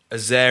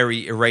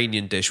Azeri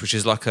Iranian dish, which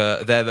is like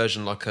their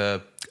version, like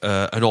an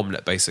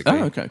omelette, basically.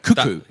 Oh, okay.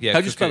 Kuku. How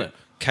do you spell it?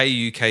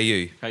 Kuku.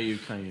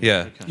 Kuku.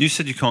 Yeah. Okay. You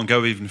said you can't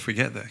go even if we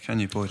get there, can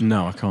you, Boyd?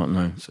 No, I can't.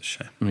 No, it's a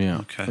shame. Yeah.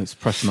 Okay. It's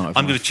press night.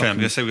 I'm going to change. I'm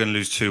going to say we're going to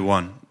lose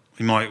 2-1.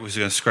 We're going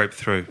to scrape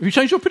through. Have you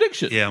changed your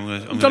prediction? Yeah,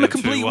 I'm done a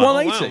complete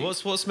 180. Oh, wow.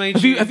 What's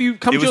made you? Have you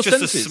come to your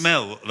senses? It was just a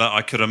smell that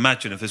I could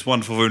imagine of this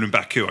wonderful room in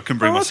Baku. I couldn't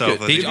bring myself.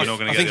 I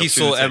think he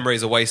saw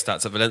Emre's away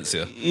stats at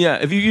Valencia.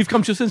 Yeah, you've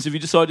come to your senses? Have you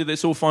decided that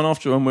it's all fine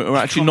after and we're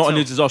actually not in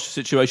a disastrous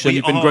situation?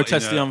 You've been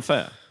grotesquely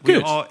unfair.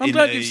 Good. I'm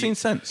glad you've seen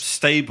sense.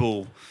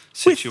 Stable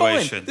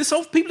situation. This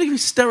whole people are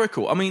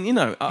hysterical. I mean,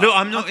 No,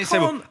 I'm not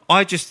hysterical.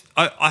 I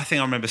think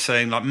I remember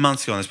saying like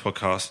months ago on this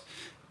podcast,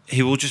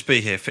 he will just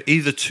be here for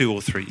either 2 or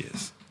 3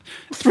 years.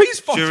 3's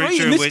fine.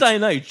 3 in this day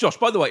and age, Josh.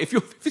 By the way, if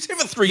it's here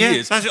for 3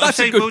 years, that's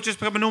a good. We'll just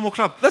become a normal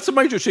club. That's a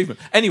major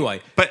achievement.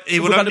 Anyway, but it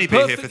will only be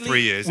here for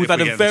 3 years. We've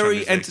had a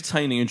very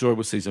entertaining,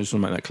 enjoyable season. I just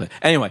want to make that clear.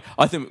 Anyway,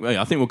 I think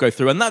we'll go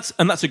through, and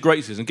that's a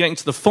great season. Getting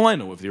to the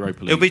final of the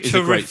Europa League, it'll be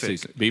terrific. A great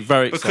season. It'll be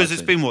very exciting. Because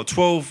it's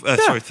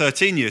been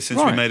 13 years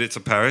since we made it to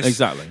Paris.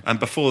 Exactly. And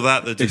before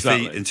that, the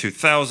defeat in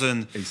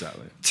 2000.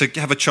 Exactly. To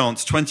have a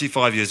chance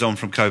 25 years on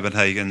from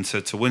Copenhagen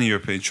to win a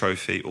European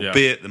trophy,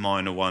 albeit the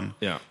minor one.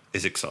 Yeah.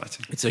 Is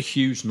exciting. It's a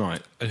huge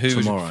night. And who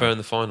would you prefer in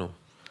the final?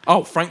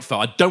 Oh, Frankfurt.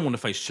 I don't want to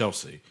face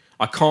Chelsea.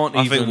 I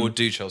think we'll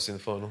do Chelsea in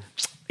the final.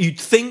 You'd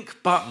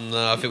think, but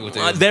no, I think we'll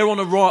do. They're on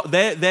a right.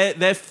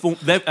 Their form,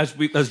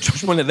 as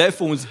Josh pointed out, their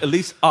form is at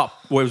least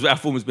up, whereas our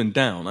form has been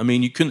down. I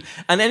mean, you can.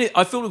 And then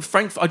I feel with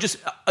Frankfurt, I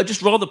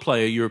just rather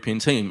play a European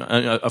team,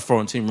 a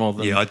foreign team,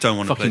 rather than I don't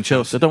want to play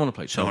Chelsea. I don't want to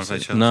play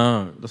Chelsea.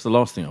 No, that's the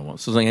last thing I want.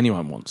 It's something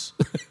anyone wants.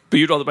 But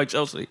you'd rather play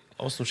Chelsea.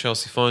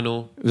 Arsenal-Chelsea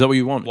final. Is that what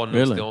you want? 1-0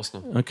 really? to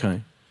Arsenal.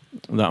 Okay.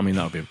 That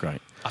would be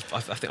great. I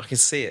think I can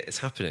see it. It's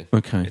happening.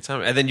 Okay. It's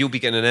happening. And then you'll be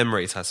getting an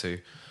Emery tattoo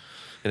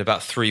in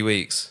about 3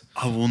 weeks.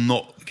 I will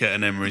not get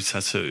an Emery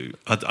tattoo.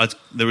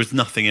 There is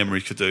nothing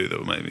Emery could do that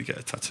will make me get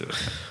a tattoo.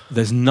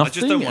 There's nothing? I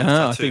just don't want a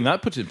tattoo. I think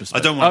that puts it in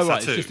perspective. I don't want a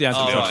right, tattoo. It's just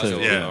the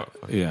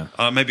tattoo.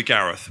 Yeah. Maybe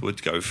Gareth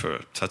would go for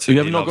a tattoo. You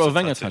have not got a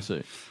Wenger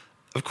tattoo?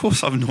 Of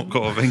course I've not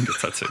got a Wenger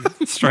tattoo.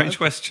 Strange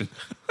question.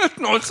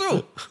 Not at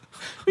all.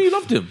 Well, you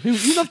loved him.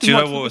 You loved him. Do you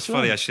know what was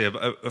funny, actually?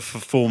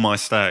 For my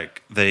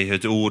stag, they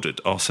had ordered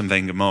Arsene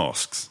Wenger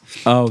masks.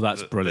 Oh,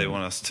 that's brilliant. They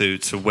want us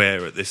to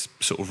wear at this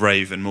sort of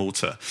rave in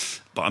Malta.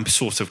 But I'm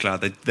sort of glad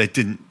they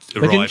didn't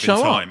arrive in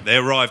time. They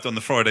arrived on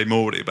the Friday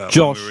morning about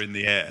when we were in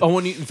the air. I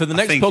want you, for the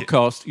next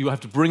podcast, you have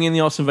to bring in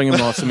the Arsene Wenger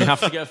mask and we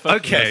have to get a photo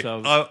okay,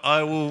 of ourselves.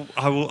 I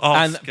will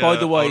ask. And by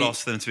the way, I'll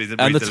ask them to be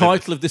and the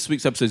title of this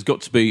week's episode has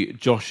got to be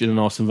Josh in an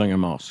Arsene Wenger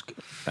mask.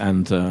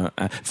 And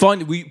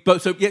finally,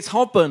 it's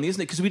hard, Burnley,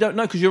 isn't it? Because we don't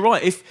know. Because you're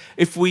right.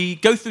 If we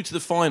go through to the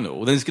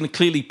final, then it's going to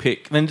clearly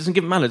pick. Then it doesn't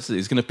give matter. It's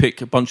going to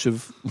pick a bunch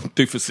of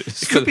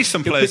doofuses. It could be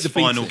some players'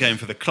 final game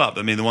for the club.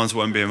 I mean, the ones who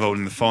won't be involved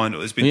in the final.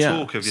 There's been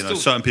talk of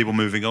certain people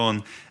moving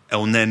on.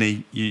 El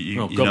Neni, you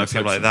know,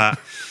 people like that.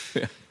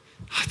 Yeah.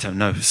 I don't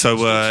know. So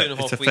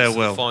it's a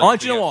farewell.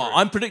 Do you know what?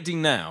 I'm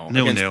predicting now.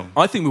 0-0.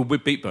 I think we'll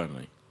beat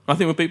Burnley. I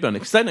think we'll beat Burnley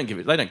because they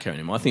don't care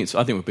anymore. I think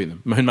we'll beat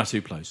them. No matter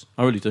who plays,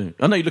 I really do.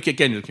 I know you look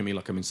at me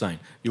like I'm insane.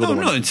 I'm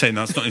not insane.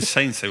 That's not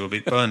insane to say we'll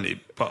beat Burnley,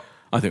 but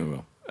I think we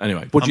will.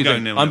 Anyway, what do you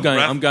think?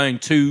 I'm going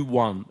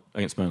 2-1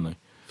 against Burnley.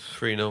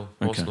 3-0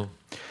 Arsenal.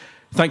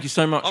 Thank you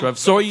so much, Rev.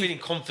 Sorry, I'm feeling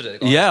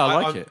confident. Guys. Yeah,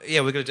 I like it. Yeah,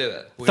 we're going to do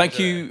it. Thank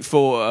you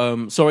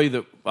for. Sorry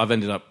that I've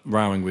ended up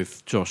rowing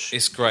with Josh.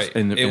 It's great.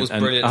 It was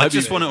brilliant. I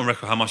just want it on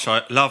record how much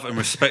I love and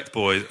respect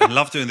boys and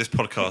love doing this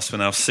podcast for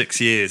now 6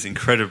 years,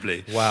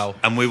 incredibly. Wow.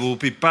 And we will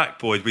be back,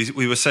 Boyd.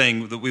 We were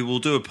saying that we will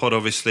do a pod,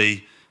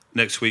 obviously,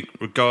 next week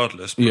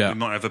regardless, but we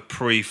might have a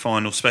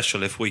pre-final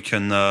special if we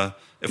can,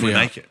 if we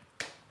make it.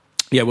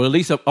 Yeah, well, at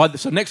least so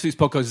next week's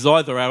podcast is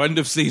either our end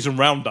of season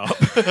roundup,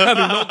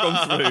 having not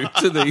gone through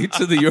to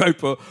the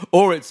Europa,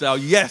 or it's our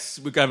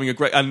we're having a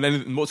great and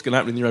then what's going to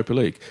happen in the Europa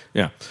League.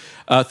 Yeah,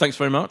 thanks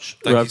very much.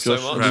 Thank you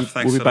so much.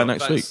 We'll be back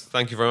next week.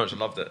 Thank you very much. I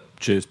loved it.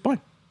 Cheers. Bye.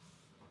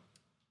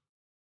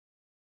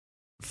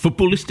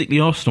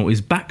 Footballistically Arsenal is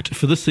backed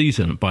for the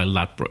season by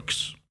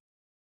Ladbrokes.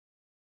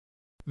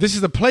 This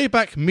is a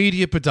Playback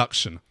Media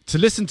production. To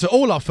listen to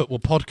all our football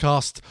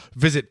podcasts,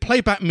 visit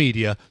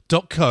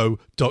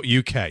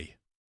playbackmedia.co.uk.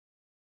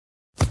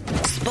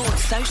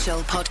 Sports Social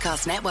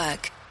Podcast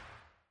Network.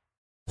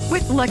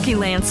 With Lucky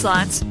Land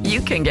Slots,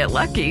 you can get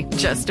lucky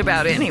just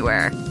about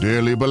anywhere.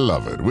 Dearly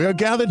beloved, we are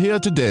gathered here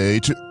today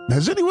to...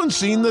 Has anyone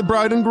seen the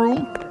bride and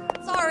groom?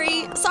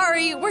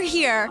 Sorry, we're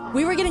here.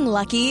 We were getting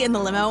lucky in the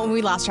limo and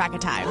we lost track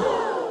of time.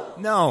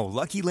 No,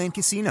 Lucky Land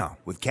Casino,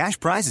 with cash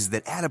prizes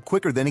that add up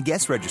quicker than a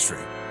guest registry.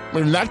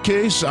 In that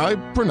case, I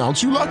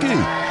pronounce you lucky.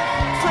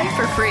 Play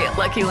for free at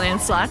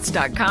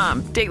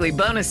LuckyLandSlots.com. Daily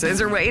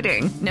bonuses are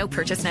waiting. No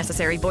purchase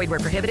necessary. Void where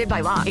prohibited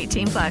by law.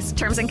 18+.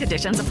 Terms and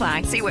conditions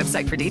apply. See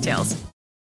website for details.